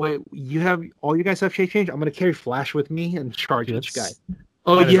like, "Wait, you guys have shape change? I'm gonna carry Flash with me and charge each guy."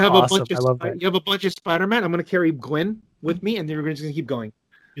 Oh, you have awesome. You have a bunch of Spider-Man. I'm gonna carry Gwen with me, and then we're just gonna keep going.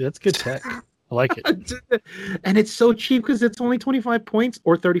 Dude, that's good tech. I like it. And it's so cheap because it's only 25 points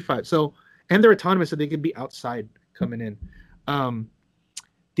or 35. So, and they're autonomous, so they could be outside coming in.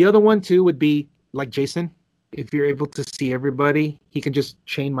 The other one too would be like Jason. If you're able to see everybody, he can just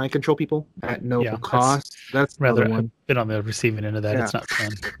chain mind control people at no cost. That's rather one. I've been on the receiving end of that. Yeah. It's not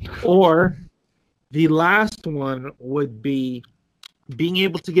fun. Or the last one would be being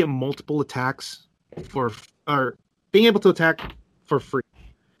able to get multiple attacks being able to attack for free.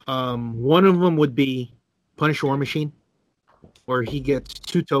 One of them would be Punish War Machine, where he gets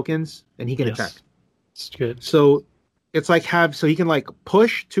 2 tokens and he can attack. It's good. So it's like so he can like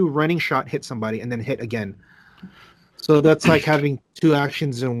push to running shot, hit somebody, and then hit again. So that's like having 2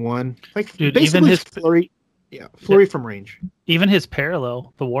 actions in one. Like Dude, basically even his flurry. Yeah, flurry from range. Even his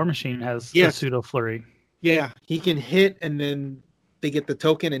parallel, the War Machine, has a pseudo flurry. Yeah, he can hit and then they get the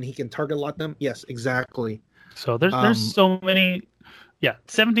token and he can target lock them. Yes, exactly. So there's so many. Yeah,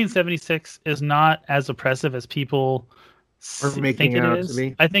 1776 is not as oppressive as people think it is.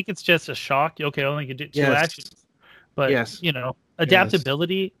 I think it's just a shock. Okay, I only can do 2 actions. But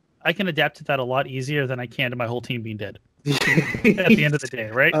adaptability, I can adapt to that a lot easier than I can to my whole team being dead. At the end of the day,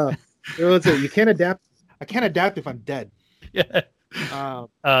 right? You can't adapt. I can't adapt if I'm dead. Yeah.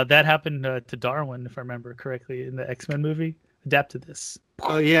 That happened to Darwin, if I remember correctly, in the X-Men movie. Adapt to this.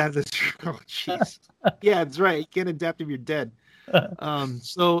 Oh yeah, that's true. Oh jeez. Yeah, that's right. You can't adapt if you're dead.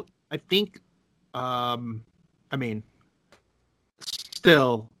 So I think, I mean,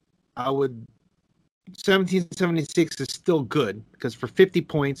 still, I would. 1776 is still good because for 50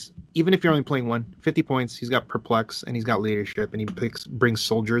 points, even if you're only playing 50 points, he's got perplex and he's got leadership and he brings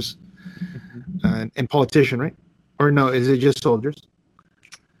soldiers and politician, right? Or no, is it just soldiers?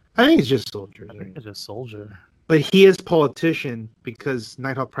 I think it's just soldiers. I think it's just soldier. But he is politician because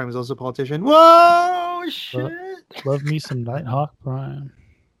Nighthawk Prime is also a politician. Whoa, shit! Love me some Nighthawk Prime.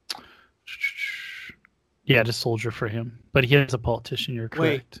 Yeah, just soldier for him. But he is a politician, you're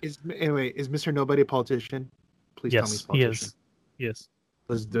correct. Is Mr. Nobody a politician? Please tell me he's a politician. He is.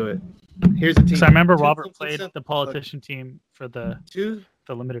 Let's do it. Here's the team. So I remember Robert played the politician team for the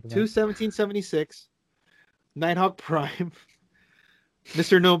limited event. 1776, Nighthawk Prime,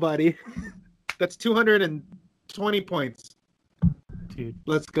 Mr. Nobody. That's 220 points. Dude.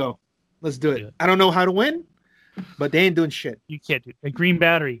 Let's go. Let's do it. I don't know how to win, but they ain't doing shit. You can't do it. A green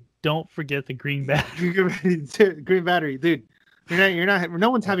battery. Don't forget the green battery. Green battery, dude. You're not. No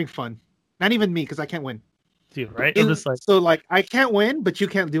one's having fun. Not even me, because I can't win. Dude, right? So I can't win, but you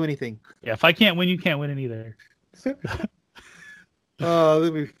can't do anything. Yeah, if I can't win, you can't win it either. Oh,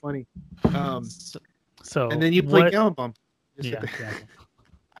 that'd be funny. So and then you play Gallon Bomb. Yeah.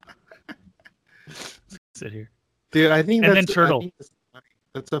 Sit here, dude. I think and that's then Turtle.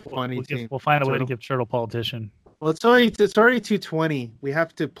 That's a funny team. We'll find a Turtle. way to give Turtle politician. Well, it's already 220. We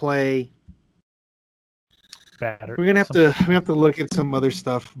have to play. Battery. We're gonna have to look at some other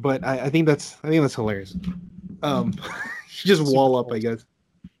stuff, but I think that's hilarious. You just wall up, I guess.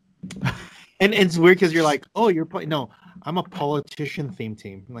 And it's weird because you're like, oh, you're playing. No, I'm a politician theme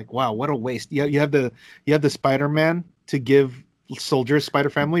team. I'm like, wow, what a waste. You have the Spider-Man to give soldiers Spider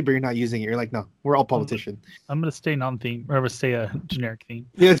Family, but you're not using it. You're like, no, we're all politician. I'm gonna stay non-theme, or I'm gonna stay a generic theme.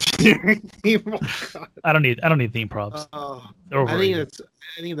 Yeah, generic theme. Oh, I don't need theme props. I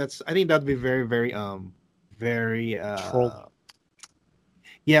think that'd be very, very very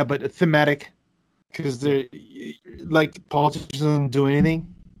yeah, but thematic, because they're like politicians don't do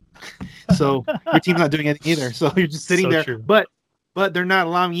anything, so your team's not doing anything either, so you're just sitting there. True. But they're not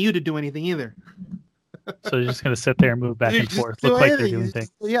allowing you to do anything either. So you're just gonna sit there and move back and forth, look like they're doing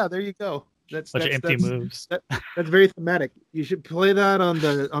things. Yeah, there you go. That's empty moves. That's very thematic. You should play that on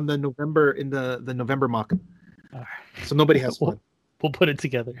the November in the November mock. Right. So nobody has fun. We'll put it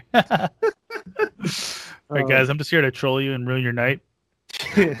together. All right, guys, I'm just here to troll you and ruin your night.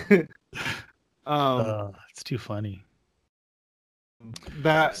 It's too funny.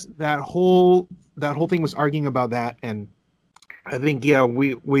 That whole thing was arguing about that, and I think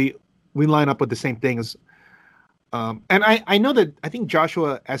we line up with the same things. And I know that I think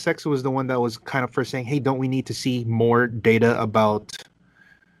Joshua Essex was the one that was kind of first saying, hey, don't we need to see more data about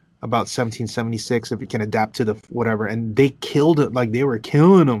 1776 if we can adapt to the whatever? And they killed it, like they were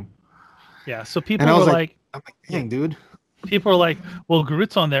killing them. Yeah, so people were like, I'm like, dang, dude. People are like, well,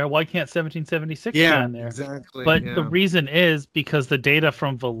 Groot's on there. Why can't 1776 be on there? Exactly. But the reason is because the data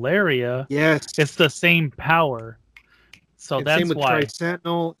from Valeria, it's the same power. So and that's same with why.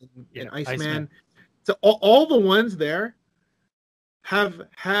 Tri-Sentinel and Iceman. So all the ones there have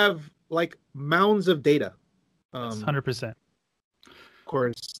like mounds of data. 100%. Of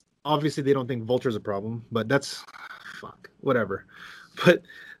course, obviously they don't think Vulture's a problem, but that's whatever. But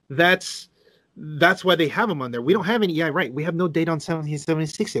that's why they have them on there. We don't have any. Yeah, right. We have no data on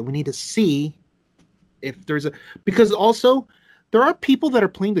 1776 yet. We need to see if there's because also there are people that are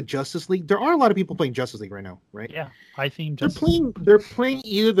playing the Justice League. There are a lot of people playing Justice League right now, right? Yeah, I think they're playing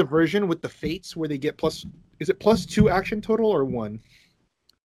either the version with the Fates where they get +2 action total or 1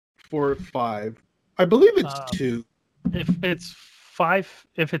 for 5. I believe it's 2. If it's 5,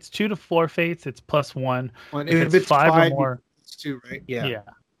 if it's 2 to 4 Fates, it's +1. If it's 5 or more, it's 2, right? Yeah. Yeah.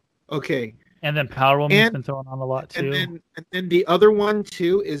 Okay. And then Power Woman's And been thrown on a lot too. and then the other one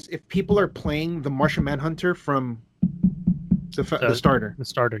too is if people are playing the Martian Manhunter from the starter. The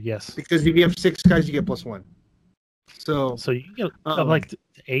starter, yes. Because if you have 6 guys, you get +1. So you get up like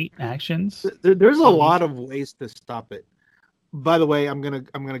 8 actions. There's a lot of ways to stop it. By the way, I'm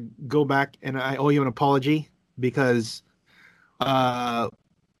gonna go back and I owe you an apology because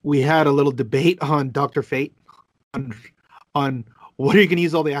we had a little debate on Dr. Fate on what are you gonna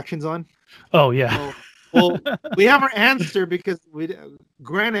use all the actions on. Oh yeah. Well, we have our answer because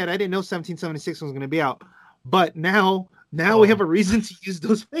granted I didn't know 1776 was gonna be out, but now we have a reason to use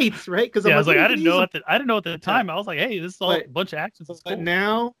those fates, right? Because I was like, I didn't know at the time. I was like, hey, this is all a bunch of actions. But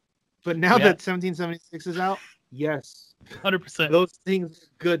now that 1776 is out, yes, 100%. Those things are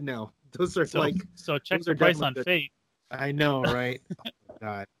good now. Those are so check the price on Fate. I know, right? Oh,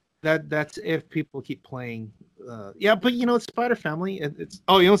 God, that's if people keep playing. Yeah, but it's Spider Family. It's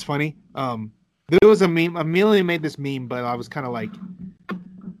what's funny? There was a meme. Amelia made this meme, but I was kind of like,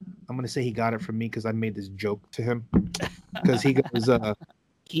 I'm gonna say he got it from me because I made this joke to him because he goes,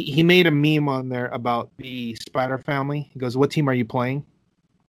 he made a meme on there about the Spider Family. He goes, "What team are you playing?"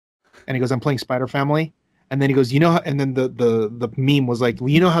 And he goes, "I'm playing Spider Family." And then he goes, how, and then the meme was like, well,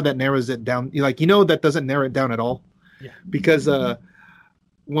 you know how that narrows it down? Like, that doesn't narrow it down at all. Yeah. Because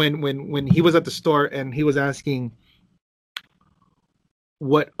when he was at the store and he was asking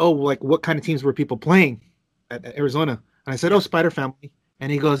what kind of teams were people playing at Arizona? And I said, Spider Family.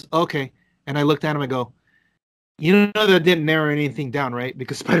 And he goes, okay. And I looked at him and go, that didn't narrow anything down, right?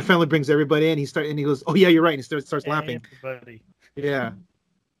 Because Spider Family brings everybody in. He goes, oh yeah, you're right. And he starts laughing. Everybody. Yeah.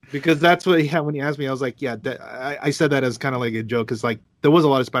 Because that's what he had when he asked me. I was like, yeah, I said that as kind of like a joke because like there was a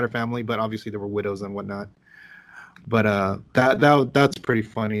lot of Spider Family, but obviously there were widows and whatnot. But that's pretty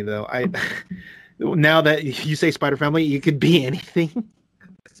funny though. Now that you say Spider Family, you could be anything.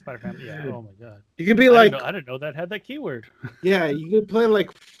 Spider Family, yeah. Oh my God. You could be I didn't know that had that keyword. Yeah, you could play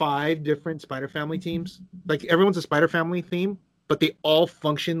like 5 different Spider Family teams. Like everyone's a Spider Family theme, but they all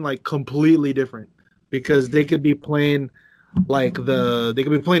function like completely different because they could be playing. Like they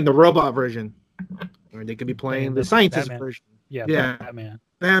could be playing the robot version, or they could be playing the scientist version. Yeah,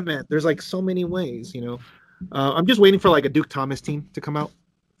 Batman. There's like so many ways, I'm just waiting for like a Duke Thomas team to come out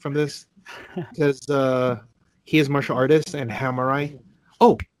from this because he is martial artist and Hamurai.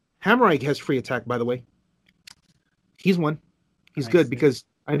 Oh, Hamurai has free attack, by the way. He's one. He's good because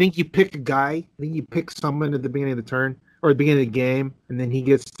I think you pick a guy. I think you pick someone at the beginning of the turn or the beginning of the game, and then he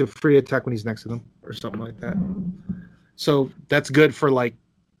gets the free attack when he's next to them or something like that. So that's good for like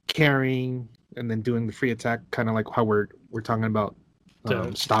carrying and then doing the free attack, kind of like how we're talking about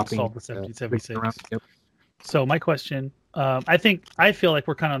stopping the 1776. Yep. So my question, I feel like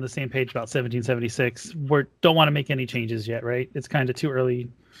we're kind of on the same page about 1776. We don't want to make any changes yet, right? It's kind of too early.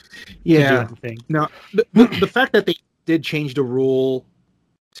 Yeah. To do anything. Now the fact that they did change the rule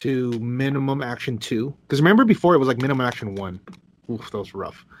to minimum action 2, because remember before it was like minimum action 1. Oof, that was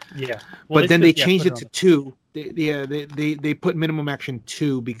rough. Yeah. Well, but then they changed it to 2. They put minimum action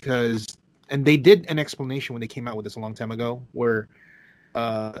 2 because, and they did an explanation when they came out with this a long time ago, where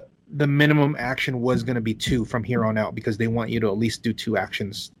the minimum action was going to be 2 from here on out because they want you to at least do 2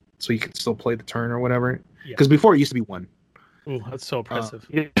 actions so you can still play the turn or whatever. Because before it used to be 1. Oh, that's so oppressive.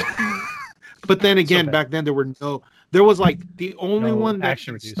 But then again, back then there was like the only one that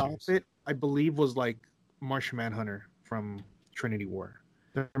stopped it, I believe, was like Martian Manhunter from Trinity War.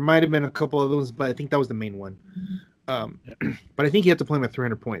 There might have been a couple of those, but I think that was the main one. But I think you have to play him at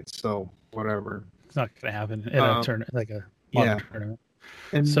 300 points, so whatever. It's not going to happen in a tournament, like a modern tournament.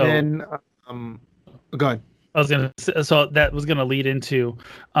 And then, go ahead. So that was going to lead into,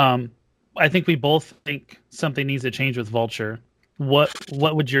 I think we both think something needs to change with Vulture. What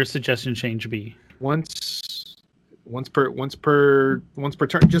would your suggestion change be? Once per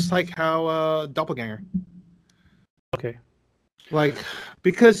turn, just like how Doppelganger. Okay. Like,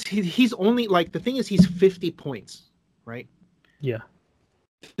 because he's only like, the thing is he's 50 points, right? Yeah.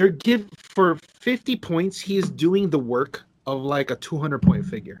 For 50 points, he is doing the work of like a 200-point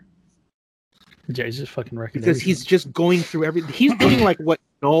figure. Yeah, he's just fucking wrecking because he's just going through everything. He's doing like what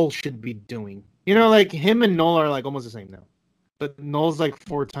Null should be doing. Like him and Null are like almost the same now. But Null's like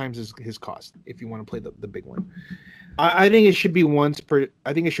 4 times his cost if you want to play the big one. I think it should be once per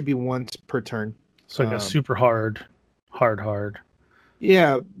turn. So like a super hard.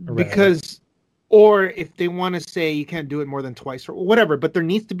 Yeah, because, or if they want to say you can't do it more than twice or whatever, but there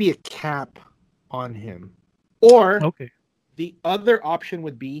needs to be a cap on him. Or the other option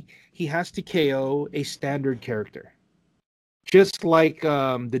would be he has to KO a standard character. Just like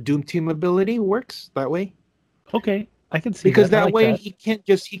the Doom Team ability works that way. Okay, I can see because that way he can't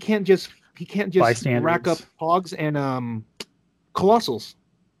just he can't just rack up hogs and colossals.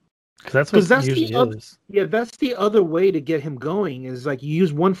 Because that's usually is. Yeah, that's the other way to get him going is like you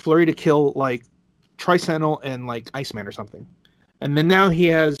use one flurry to kill like Tri-Sentinel and like Iceman or something. And then now he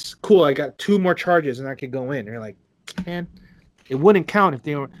has, cool, I got 2 more charges and I could go in. And you're like, man, it wouldn't count if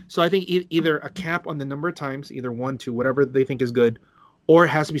they were. So I think either a cap on the number of times, either 1, 2, whatever they think is good, or it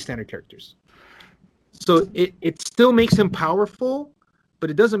has to be standard characters. So it still makes him powerful, but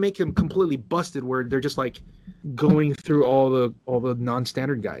it doesn't make him completely busted where they're just like going through all the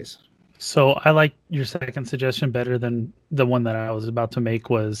non-standard guys. So I like your second suggestion better than the one that I was about to make,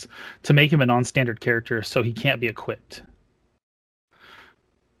 was to make him a non-standard character so he can't be equipped.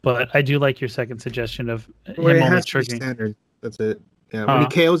 But I do like your second suggestion of him only triggering. Standard. That's it. Yeah. When he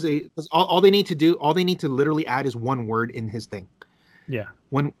KOs all they need to literally add is one word in his thing. Yeah.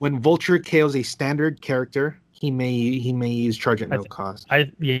 When Vulture KOs a standard character, he may use charge at no cost. I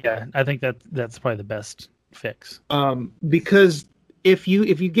think that's probably the best fix. Because if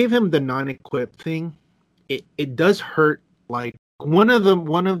you give him the non-equipped thing, it does hurt. Like one of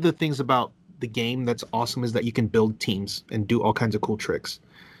the things about the game that's awesome is that you can build teams and do all kinds of cool tricks.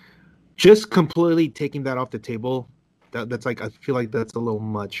 Just completely taking that off the table, that's like I feel like that's a little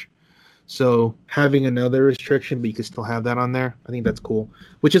much. So having another restriction, but you can still have that on there, I think that's cool.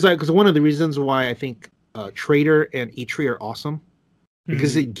 Which is like because one of the reasons why I think Trader and Eitri are awesome,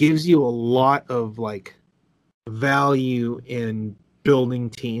 because it gives you a lot of like value in building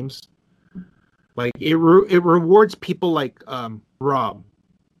teams. Like it rewards people like Rob,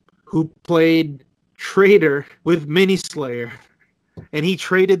 who played Trader with Mini Slayer, and he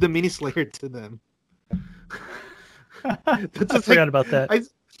traded the Mini Slayer to them. I forgot about that.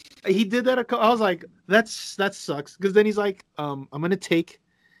 He did that. I was like, that sucks. Because then he's like, I'm gonna take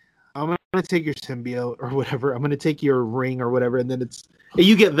your symbiote or whatever. I'm gonna take your ring or whatever, and then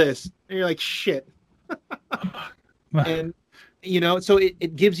you get this, and you're like, shit. And so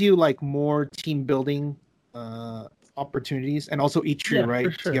it gives you like more team building opportunities, and also Eitri,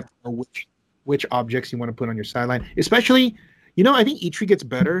 right? Sure. To get to know which objects you want to put on your sideline. Especially, I think Eitri gets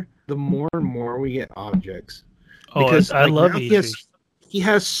better the more and more we get objects. Because I love Eitri. He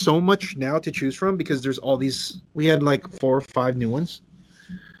has so much now to choose from because there's all these. We had like 4 or 5 new ones.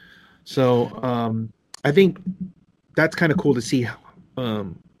 So I think that's kind of cool to see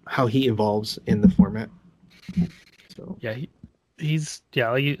how he evolves in the format. So yeah,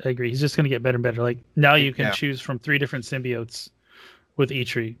 I agree. He's just going to get better and better. Like now you can choose from 3 different symbiotes with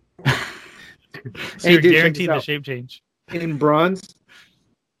Eitri. So you're guaranteed the shape change. In Bronze,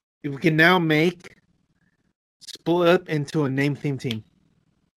 we can now make split up into a name theme team.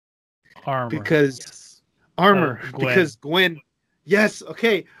 Armor. Because Gwen. Yes,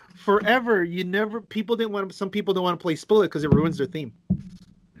 okay. Forever, people didn't want to. Some people don't want to play Split because it ruins their theme.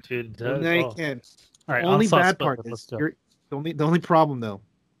 Dude, it does. Well, now you can. All right, only bad part is the only problem though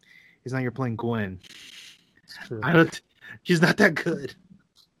is now you're playing Gwen. She's not that good.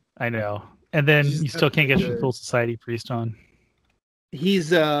 I know. And then you still can't get your full society priest on.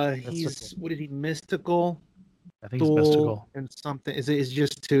 He's what is he? Mystical. I think it's mystical and something. Is it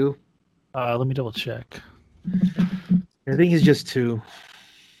just 2? Let me double check. I think he's just 2.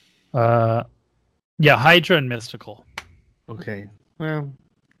 Yeah, Hydra and mystical. Okay. Well,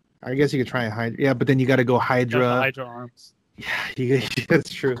 I guess you could try a Hydra. Yeah, but then you got to go Hydra. Yeah, Hydra arms. Yeah,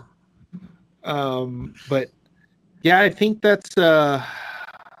 that's true. But yeah, I think that's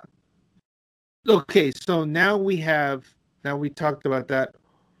okay. So now we talked about that.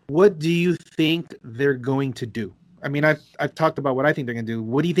 What do you think they're going to do? I mean, I've talked about what I think they're going to do.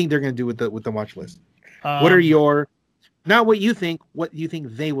 What do you think they're going to do with the watch list? What are your not what you think? What do you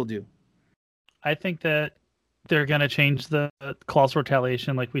think they will do? I think that they're going to change the colossal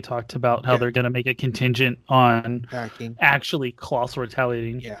retaliation, like we talked about. How they're going to make it contingent on actually colossal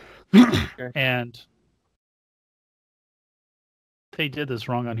retaliating. Yeah, and they did this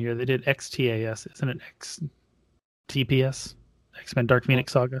wrong on here. They did XTAS, isn't it? XTPS, X-Men Dark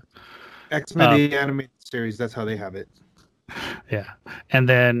Phoenix Saga. X-Men the animated series. That's how they have it. Yeah, and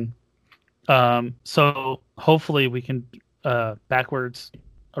then so hopefully we can backwards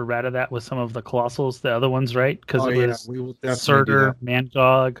errata that with some of the colossals, the other ones, right? Because we will definitely Surtur,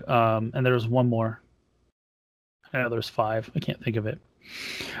 Mangog, and there was one more. I know there's 5. I can't think of it.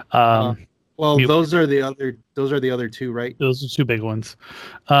 Well, those are the other 2, right? Those are 2 big ones.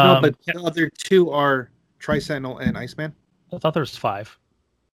 No, but the other 2 are Tri-Sentinel and Iceman. I thought there was 5.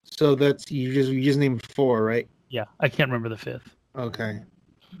 So that's you just named 4, right? Yeah, I can't remember the 5th. Okay.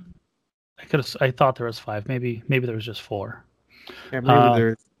 I thought there was 5. Maybe there was just 4.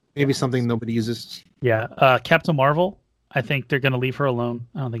 Yeah, maybe something nobody uses. Yeah, Captain Marvel. I think they're going to leave her alone.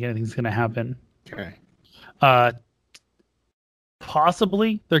 I don't think anything's going to happen. Okay.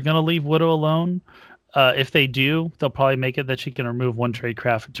 Possibly they're going to leave Widow alone. If they do, they'll probably make it that she can remove one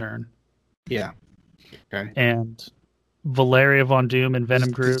tradecraft a turn. Yeah. Okay. And Valeria Von Doom and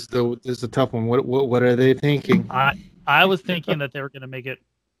Venom Groot. This is a tough one. What are they thinking? I was thinking that they were going to make it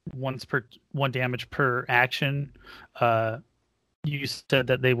one damage per action. You said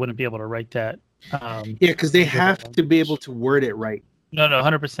that they wouldn't be able to write that. Yeah, because they have to be able to word it right. No,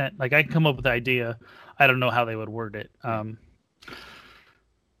 100%. Like, I can come up with the idea. I don't know how they would word it.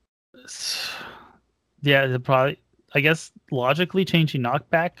 Yeah, probably. I guess logically changing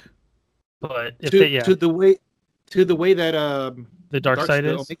knockback, but if to the way that the dark side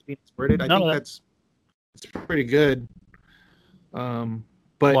is worded, I think that's pretty good.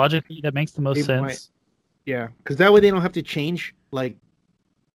 But logically, that makes the most sense. Yeah, because that way they don't have to change like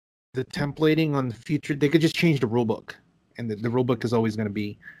the templating on the future. They could just change the rule book, and the rule book is always going to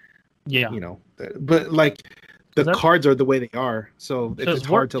be, but like the cards are the way they are, so it's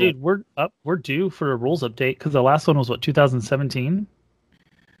hard to. Dude, we're due for a rules update because the last one was 2017.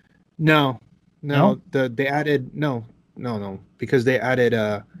 No, they added because they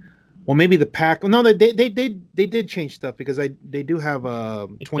added well, maybe the pack. No, they did change stuff because they do have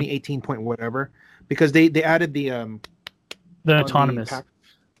 2018 point whatever because they added the autonomous.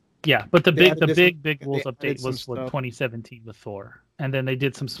 Yeah, but the big rules update was 2017 with Thor, and then they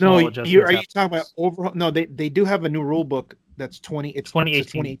did some small adjustments. Are you talking about overall? No, they do have a new rule book that's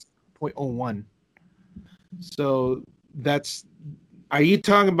 2018 20.01. So that's. Are you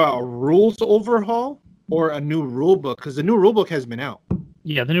talking about a rules overhaul or a new rule book? Because the new rule book has been out.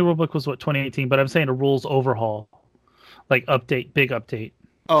 Yeah, the new rule book was 2018, but I'm saying a rules overhaul, like big update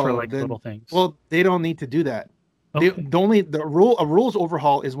for like little things. Well, they don't need to do that. Okay. A rules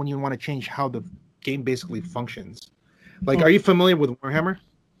overhaul is when you want to change how the game basically functions. Like, are you familiar with Warhammer?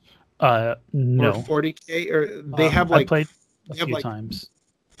 No. Or 40K, or they have like I played a few times.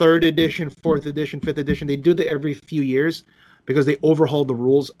 3rd edition, 4th edition, 5th edition. They do that every few years because they overhaul the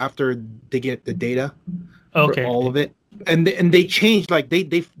rules after they get the data for all of it. And they change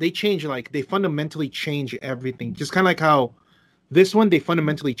they fundamentally change everything. Just kind of like how this one they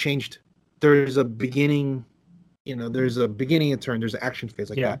fundamentally changed. There's a beginning. There's a beginning and turn. There's an action phase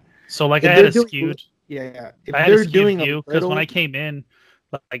that. So like I had a skewed. Yeah. If I had a skewed view because when I came in,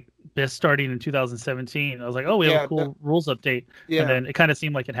 like this starting in 2017, I was like, oh, we have a cool rules update. Yeah. And then it kind of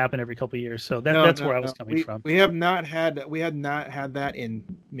seemed like it happened every couple of years. So that's where I was coming from. We had not had that in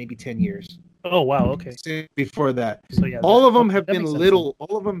maybe 10 years. Oh wow. Okay. Before that, so yeah, all of them have been little.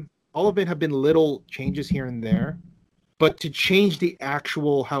 All of them have been little changes here and there, but to change the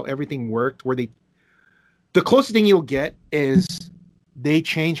actual how everything worked, the closest thing you'll get is they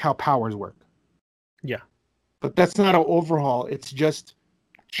change how powers work. Yeah. But that's not an overhaul. It's just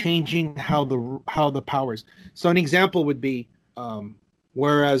changing how the powers. So an example would be,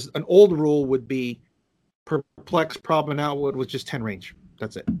 whereas an old rule would be perplex, problem, and outward was just 10 range.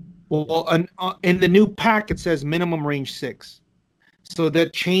 That's it. Well, in the new pack, it says minimum range 6. So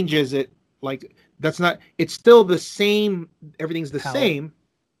that changes it. Like, that's not, it's still the same. Everything's the same.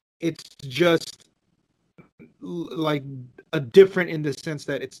 It's just like a different in the sense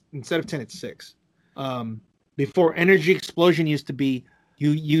that it's instead of 10, it's 6. Before, energy explosion used to be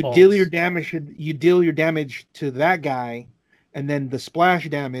you deal your damage to that guy, and then the splash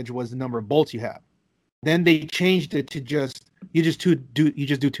damage was the number of bolts you have. Then they changed it to you just do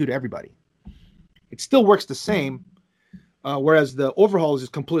 2 to everybody. It still works the same, whereas the overhaul is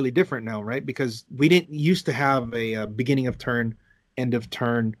just completely different now, right? Because we didn't used to have a beginning of turn, end of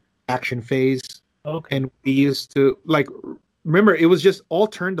turn, action phase. Okay. And we used to remember it was just all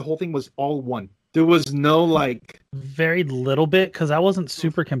turn. The whole thing was all one. There was no very little bit because I wasn't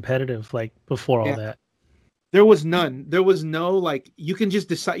super competitive before all that. There was none. There was no you can just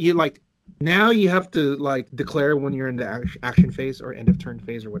decide now you have to declare when you're in the action phase or end of turn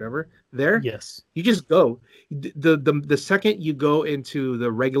phase or whatever. Yes. You just go. The second you go into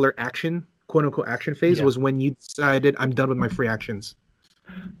the regular action, quote unquote action phase was when you decided I'm done with my free actions.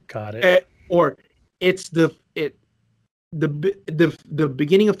 Got it. Or it's the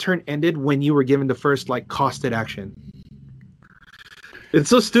beginning of turn ended when you were given the first costed action. It's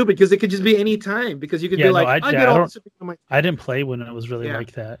so stupid because it could just be any time because you could be I didn't play when it was really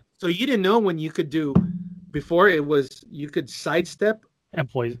like that. So you didn't know when you could do before it was you could sidestep and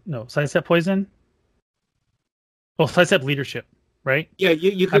poison. No, sidestep poison. Well, sidestep leadership, right? Yeah,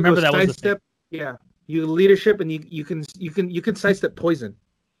 you could. I remember that sidestep. Yeah, you leadership and you can sidestep poison.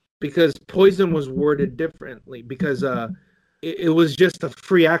 Because poison was worded differently because it was just a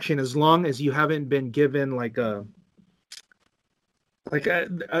free action as long as you haven't been given Like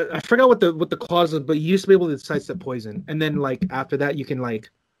I forgot what the clause was, but you used to be able to sidestep poison, and then like after that you can like,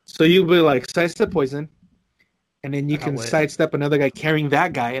 so you would like sidestep poison, and then you can sidestep another guy carrying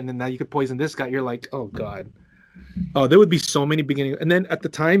that guy, and then now you could poison this guy. You're like, oh god, oh there would be so many beginning, and then at the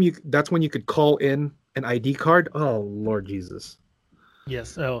time that's when you could call in an ID card. Oh Lord Jesus.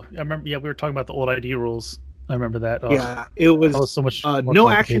 Yes. Oh, I remember. Yeah, we were talking about the old ID rules. I remember that. Oh, yeah, it was, that was so much more no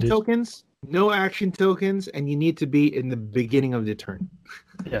action complicated. no action tokens, and you need to be in the beginning of the turn.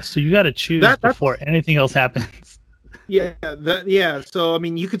 Yeah, so you got to choose before anything else happens. Yeah. So I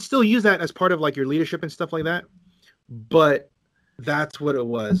mean, you could still use that as part of like your leadership and stuff like that, but that's what it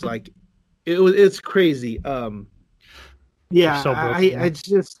was. Like, it's crazy. Yeah, so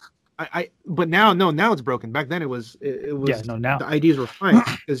but now it's broken. Back then it was now the IDs were fine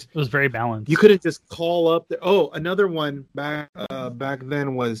because it was very balanced. You couldn't just call up another one back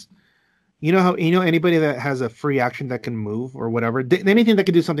then was, you know how anybody that has a free action that can move or whatever, anything that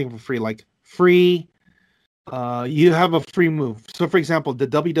can do something for free, like free, you have a free move. So for example, the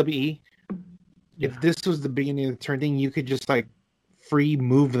WWE, if this was the beginning of the turn thing, you could just like free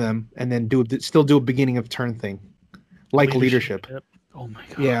move them and then still do a beginning of turn thing, like leadership. Oh my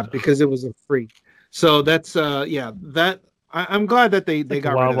god. Yeah, because it was a free. So that's that I'm glad that they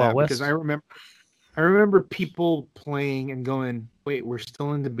got rid of that because I remember people playing and going, wait, we're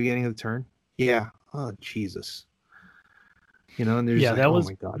still in the beginning of the turn? Yeah. Oh Jesus. And there's that was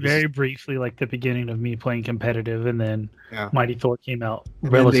very briefly like the beginning of me playing competitive, and then Mighty Thor came out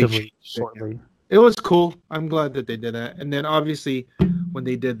relatively shortly. It was cool. I'm glad that they did that. And then obviously when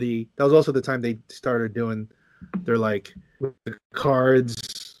they did that was also the time they started doing their like the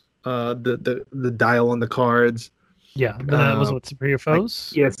cards, the dial on the cards. Yeah, that was what Superior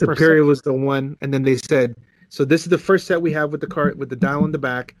Foes? Yeah, Superior was the one. And then they said, so this is the first set we have with the card with the dial on the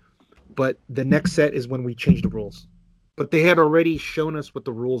back, but the next set is when we change the rules. But they had already shown us what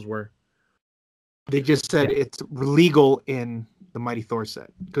the rules were. They just said it's legal in the Mighty Thor set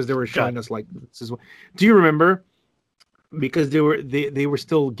because they were showing us like this is what. Do you remember? Because they were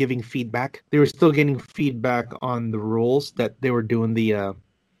still giving feedback. They were still getting feedback on the rules that they were doing the. I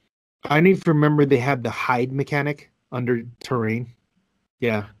don't even remember they had the hide mechanic under terrain.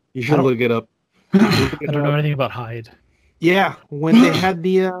 Yeah, you should look it up. I don't know anything about hide. Yeah, when they had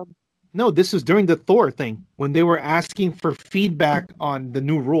the. No, this was during the Thor thing when they were asking for feedback on the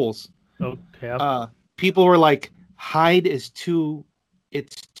new rules. Okay. People were like, hide is too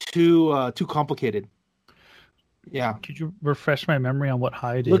complicated. Yeah. Could you refresh my memory on what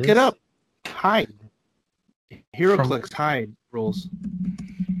hide is? Look it up. Hide. HeroClix hide rules.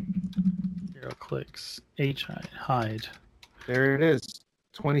 HeroClix hide. There it is.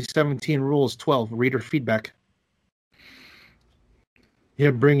 2017 rules 12. Reader feedback.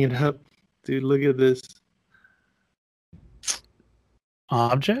 Yeah, bring it up. Dude, look at this.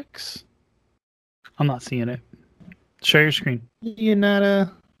 Objects? I'm not seeing it. Share your screen. You're not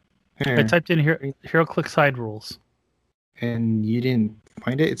I typed in here HeroClix hide rules. And you didn't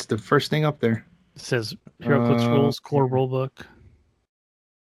find it? It's the first thing up there. It says HeroClix rules, core rulebook.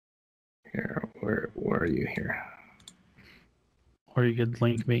 Here, where are you here? Or you could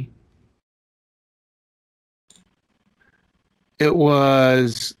link me.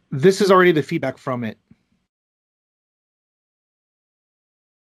 This is already the feedback from it.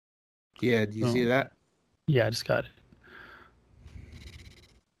 Yeah, do you see that? Yeah, I just got it.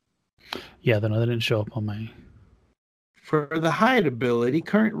 Yeah, that didn't show up on my... For the hide ability,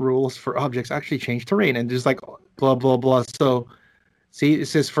 current rules for objects actually change terrain, and just like blah, blah, blah. So, see, it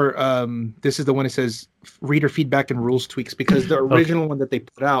says for, this is the one that says reader feedback and rules tweaks, because the original one that they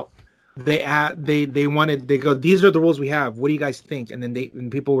put out, they go, these are the rules we have. What do you guys think? And then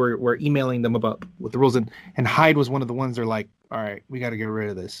people were emailing them about what the rules, and hide was one of the ones they're like, all right, we got to get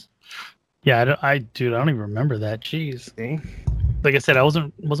rid of this. Yeah, I don't even remember that. Jeez. See? Like I said, I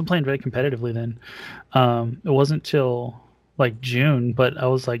wasn't playing very competitively then. It wasn't till like June, but I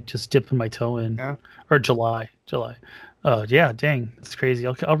was like just dipping my toe in, or July. Yeah, dang, it's crazy.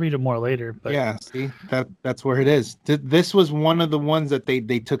 I'll read it more later. But yeah, see, that's where it is. This was one of the ones that they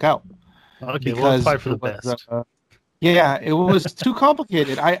took out. Okay, well, I'll fight for the best. Yeah, it was too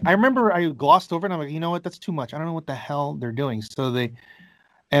complicated. I remember I glossed over it. And I'm like, you know what? That's too much. I don't know what the hell they're doing. So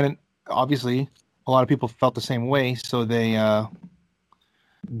and obviously a lot of people felt the same way. So they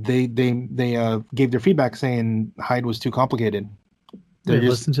gave their feedback saying hide was too complicated. They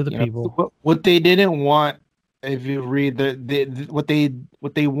listened to the people. What they didn't want, if you read what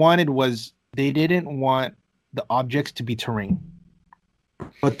they wanted was they didn't want the objects to be terrain,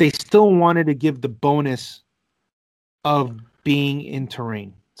 but they still wanted to give the bonus of being in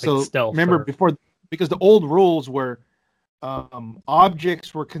terrain. So remember before, because the old rules were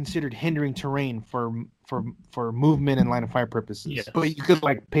objects were considered hindering terrain for movement and line of fire purposes. Yes. But you could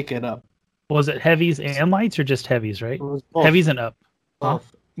like pick it up. Was it heavies and lights or just heavies, right? It was both. Heavies and up. Huh?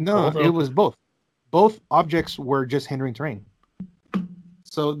 Both. No, Both? it was both. Both objects were just hindering terrain.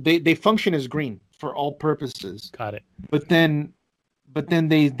 So they function as green for all purposes. Got it. But then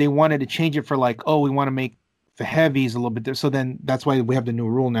they wanted to change it for like, oh, we want to make the heavies a little bit. So then that's why we have the new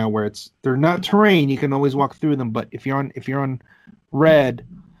rule now where they're not terrain. You can always walk through them, but if you're on red,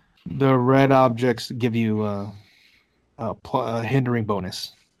 the red objects give you a hindering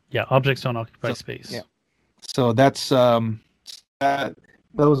bonus. Yeah, objects don't occupy space. Yeah. So that's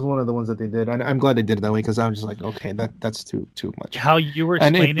that was one of the ones that they did. I'm glad they did it that way because I was just like, okay, that's too much. How you were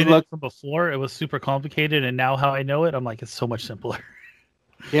explaining it from before, it was super complicated, and now how I know it, I'm like, it's so much simpler.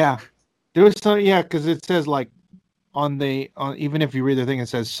 Yeah, there was some. Yeah, because it says like on even if you read the thing, it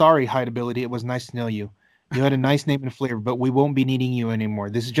says, "Sorry, hide ability. It was nice to know you. You had a nice name and flavor, but we won't be needing you anymore.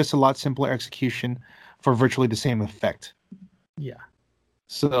 This is just a lot simpler execution for virtually the same effect." Yeah.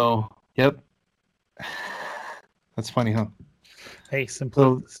 So, yep. That's funny, huh? Hey,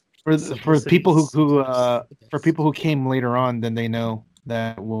 simple. So for people who came later on, then they know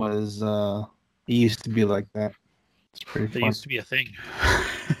that was it used to be like that. It's pretty fun. It used to be a thing.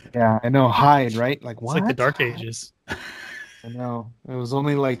 Yeah, I know. Hide, right? Like what? It's like the Dark Ages. I know. It was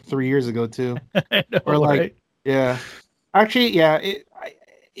only like 3 years ago too. I know, or like, right? yeah. Actually, yeah.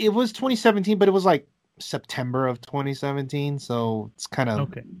 It was 2017, but it was like September of 2017, so it's kind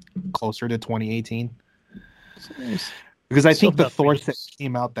of closer to 2018. Because I think the Thor set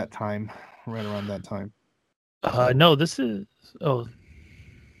came out that time, right around that time. No, this is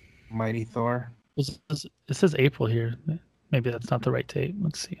Mighty Thor. It says April here. Maybe that's not the right date.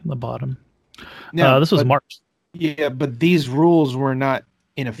 Let's see on the bottom. No, this was March. Yeah, but these rules were not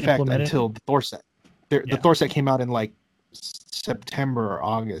in effect until the Thor set. The Thor set came out in like September or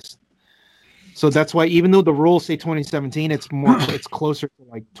August. So that's why even though the rules say 2017, it's closer to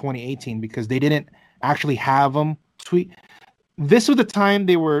like 2018 because they didn't actually have them tweak. This was the time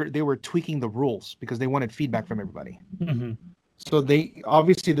they were tweaking the rules because they wanted feedback from everybody. Mm-hmm. So they're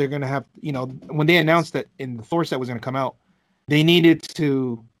going to have, when they announced that in the Thor set was going to come out, they needed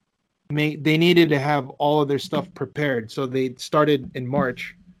to have all of their stuff prepared. So they started in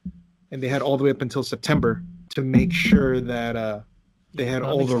March and they had all the way up until September to make sure that they had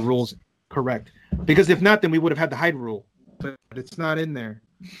all the rules correct. Because if not, then we would have had the hide rule, but it's not in there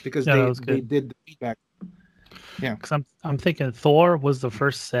because they did the feedback. Yeah, because I'm thinking Thor was the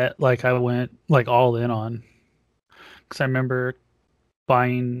first set like I went like all in on. Because I remember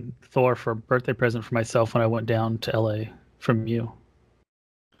buying Thor for a birthday present for myself when I went down to LA from you.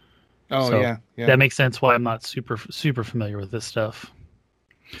 Oh, so yeah. That makes sense why I'm not super familiar with this stuff.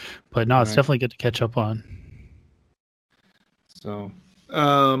 But no, it's definitely good to catch up on. So,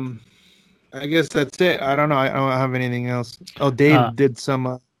 I guess that's it. I don't know. I don't have anything else. Oh, Dave did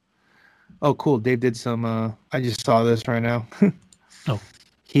some. Oh, cool. Dave did some. I just saw this right now. Oh,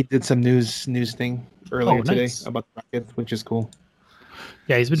 he did some news thing earlier today about the Rockets, which is cool.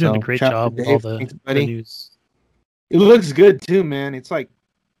 Yeah, he's been doing a great job with all the news. It looks good too, man. It's like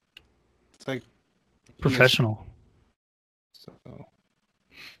professional. So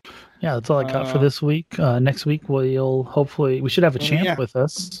yeah, that's all I got for this week. Next week we should have a champ with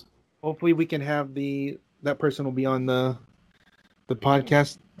us. Hopefully we can have that person will be on the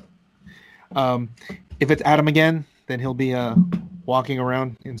podcast. If it's Adam again, then he'll be walking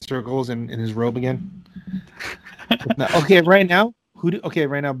around in circles in his robe again. Okay, right now,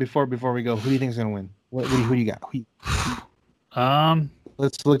 before we go, who do you think is gonna win? Who do you got?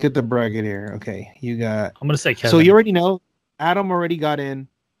 Let's look at the bracket here. Okay, you got. I'm gonna say Kevin. So you already know Adam already got in,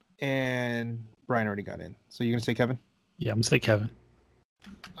 and Brian already got in. So you're gonna say Kevin? Yeah, I'm gonna say Kevin.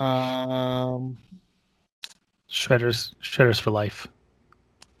 Shredders for life.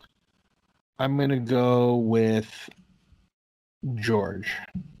 I'm gonna go with George.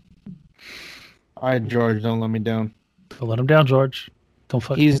 All right, George, don't let me down. Don't let him down, George. Don't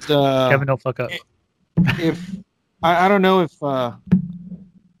fuck. Kevin, don't fuck up. If I don't know if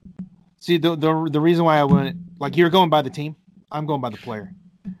see the reason why I went like you're going by the team, I'm going by the player.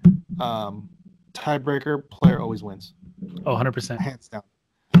 Tiebreaker, player always wins. Oh, 100%. Hands down.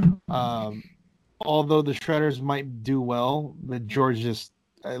 Although the Shredders might do well, but George just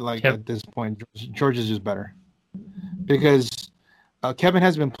at this point, George is just better because Kevin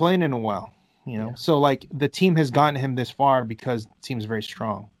has been playing in a while, So like the team has gotten him this far because the team is very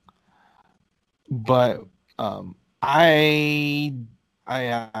strong. But I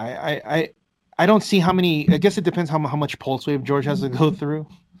don't see how many. I guess it depends how much pulse wave George has to go through.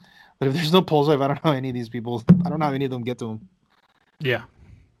 But if there's no pulse wave, I don't know any of these people. I don't know how any of them get to him. Yeah.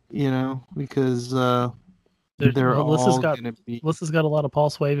 Because Melissa's got a lot of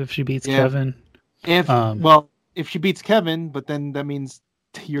pulse wave if she beats Kevin. If she beats Kevin, but then that means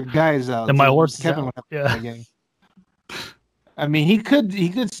your guy's out. Then my horse is Kevin out. would have to game. I mean, he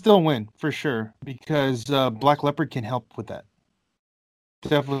could still win for sure because Black Leopard can help with that.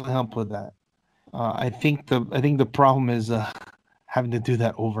 Definitely help with that. I think the problem is having to do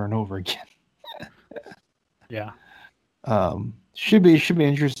that over and over again. Yeah. Should be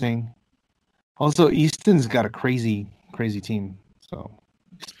interesting. Also, Easton's got a crazy team, so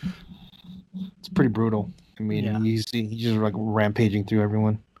it's pretty brutal. I mean, he's just like rampaging through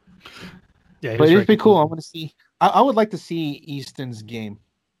everyone. Yeah, but it'd be cool. I want to see. I would like to see Easton's game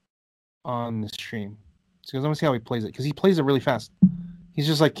on the stream because I want to see how he plays it because he plays it really fast. He's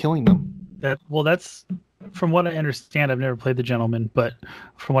just like killing them. That's from what I understand. I've never played the Gentleman, but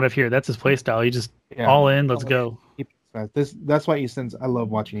from what I've heard, that's his play style. He just all in. Let's go. That's why Easton's. I love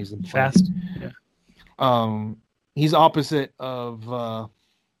watching Easton fast. Yeah. He's opposite of.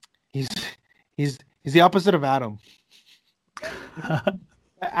 He's the opposite of Adam.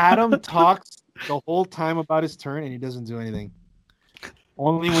 Adam talks the whole time about his turn and he doesn't do anything.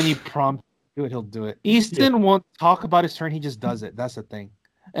 Only when you prompt to do it, he'll do it. Easton won't talk about his turn, he just does it. That's the thing.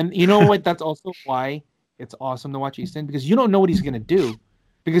 And you know what? That's also why it's awesome to watch Easton because you don't know what he's gonna do.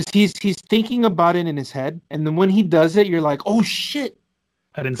 Because he's thinking about it in his head, and then when he does it, you're like, oh shit.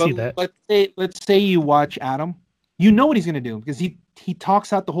 I didn't see that. Let's say you watch Adam, you know what he's gonna do because he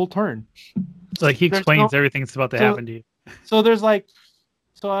talks out the whole turn. Like he explains everything that's about to happen to you. So there's like,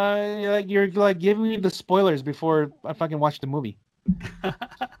 you're like giving me the spoilers before I fucking watch the movie.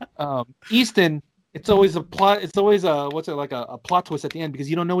 Easton, it's always a plot. It's always a plot twist at the end because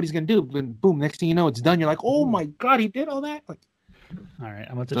you don't know what he's gonna do. And boom, next thing you know, it's done. You're like, oh my god, he did all that. Like, all right,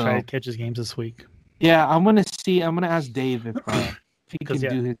 I'm going to try to catch his games this week. Yeah, I'm gonna ask Dave if he can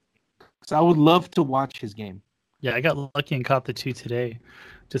do his. Because I would love to watch his game. Yeah, I got lucky and caught the 2 today.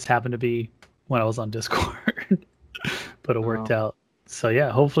 Just happened to be when I was on Discord, but it worked out. So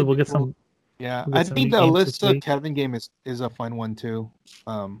yeah, hopefully we'll get some. Yeah, I think the Alyssa Kevin game is a fun one too.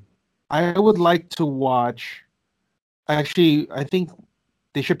 I would like to watch. Actually, I think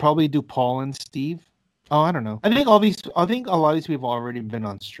they should probably do Paul and Steve. Oh, I don't know. I think a lot of these people have already been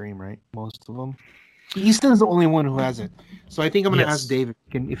on stream, right? Most of them. Easton's the only one who hasn't. So I think I'm going to ask Dave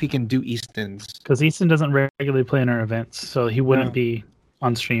if he can do Easton's. Because Easton doesn't regularly play in our events, so he wouldn't be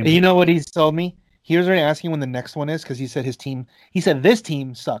on stream. You know what he's told me? He was already asking when the next one is because he said this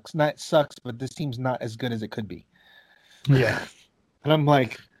team sucks. Not sucks, but this team's not as good as it could be. Yeah. And I'm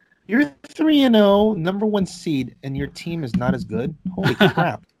like, you're 3-0, number 1 seed, and your team is not as good? Holy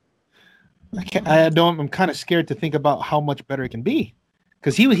crap. I'm kind of scared to think about how much better it can be,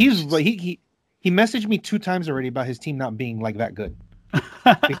 because he messaged me 2 times already about his team not being like that good.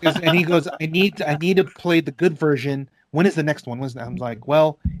 And he goes, I need to play the good version. When is the next one? I'm like,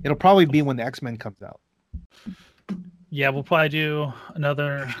 well, it'll probably be when the X-Men comes out. Yeah, we'll probably do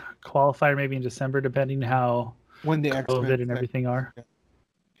another qualifier maybe in December, depending how when the COVID X-Men and everything are. Yeah.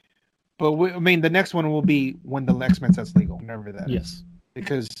 But the next one will be when the X-Men set's legal. Remember that. Yes.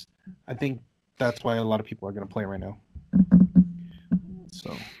 Because I think that's why a lot of people are going to play right now.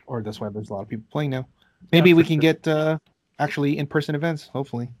 So, or that's why there's a lot of people playing now. Maybe we can get actually in-person events.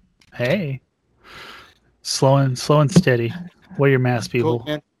 Hopefully. Hey, slow and steady. Wear your mask, people. Cool,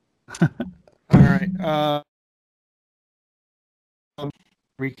 man. All right.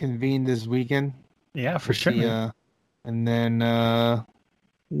 Reconvene this weekend. Yeah, for sure. And then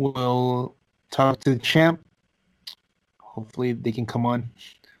we'll talk to the champ. Hopefully they can come on.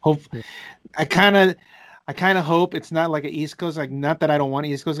 I kind of hope it's not like an East Coast, like not that I don't want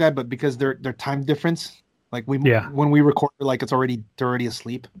an East Coast guy, but because their time difference, like when we record, like they're already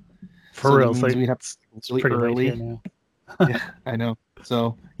asleep. For real, so we'd have to really early. Now. Yeah, I know.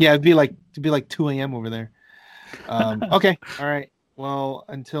 So yeah, it'd be like 2 a.m. over there. Okay, all right. Well,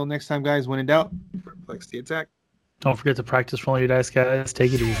 until next time, guys. When in doubt, perplex the attack. Don't forget to practice rolling your dice, guys.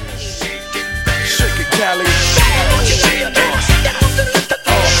 Take it easy. Shake it, Cali.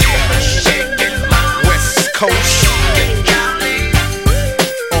 West Coast.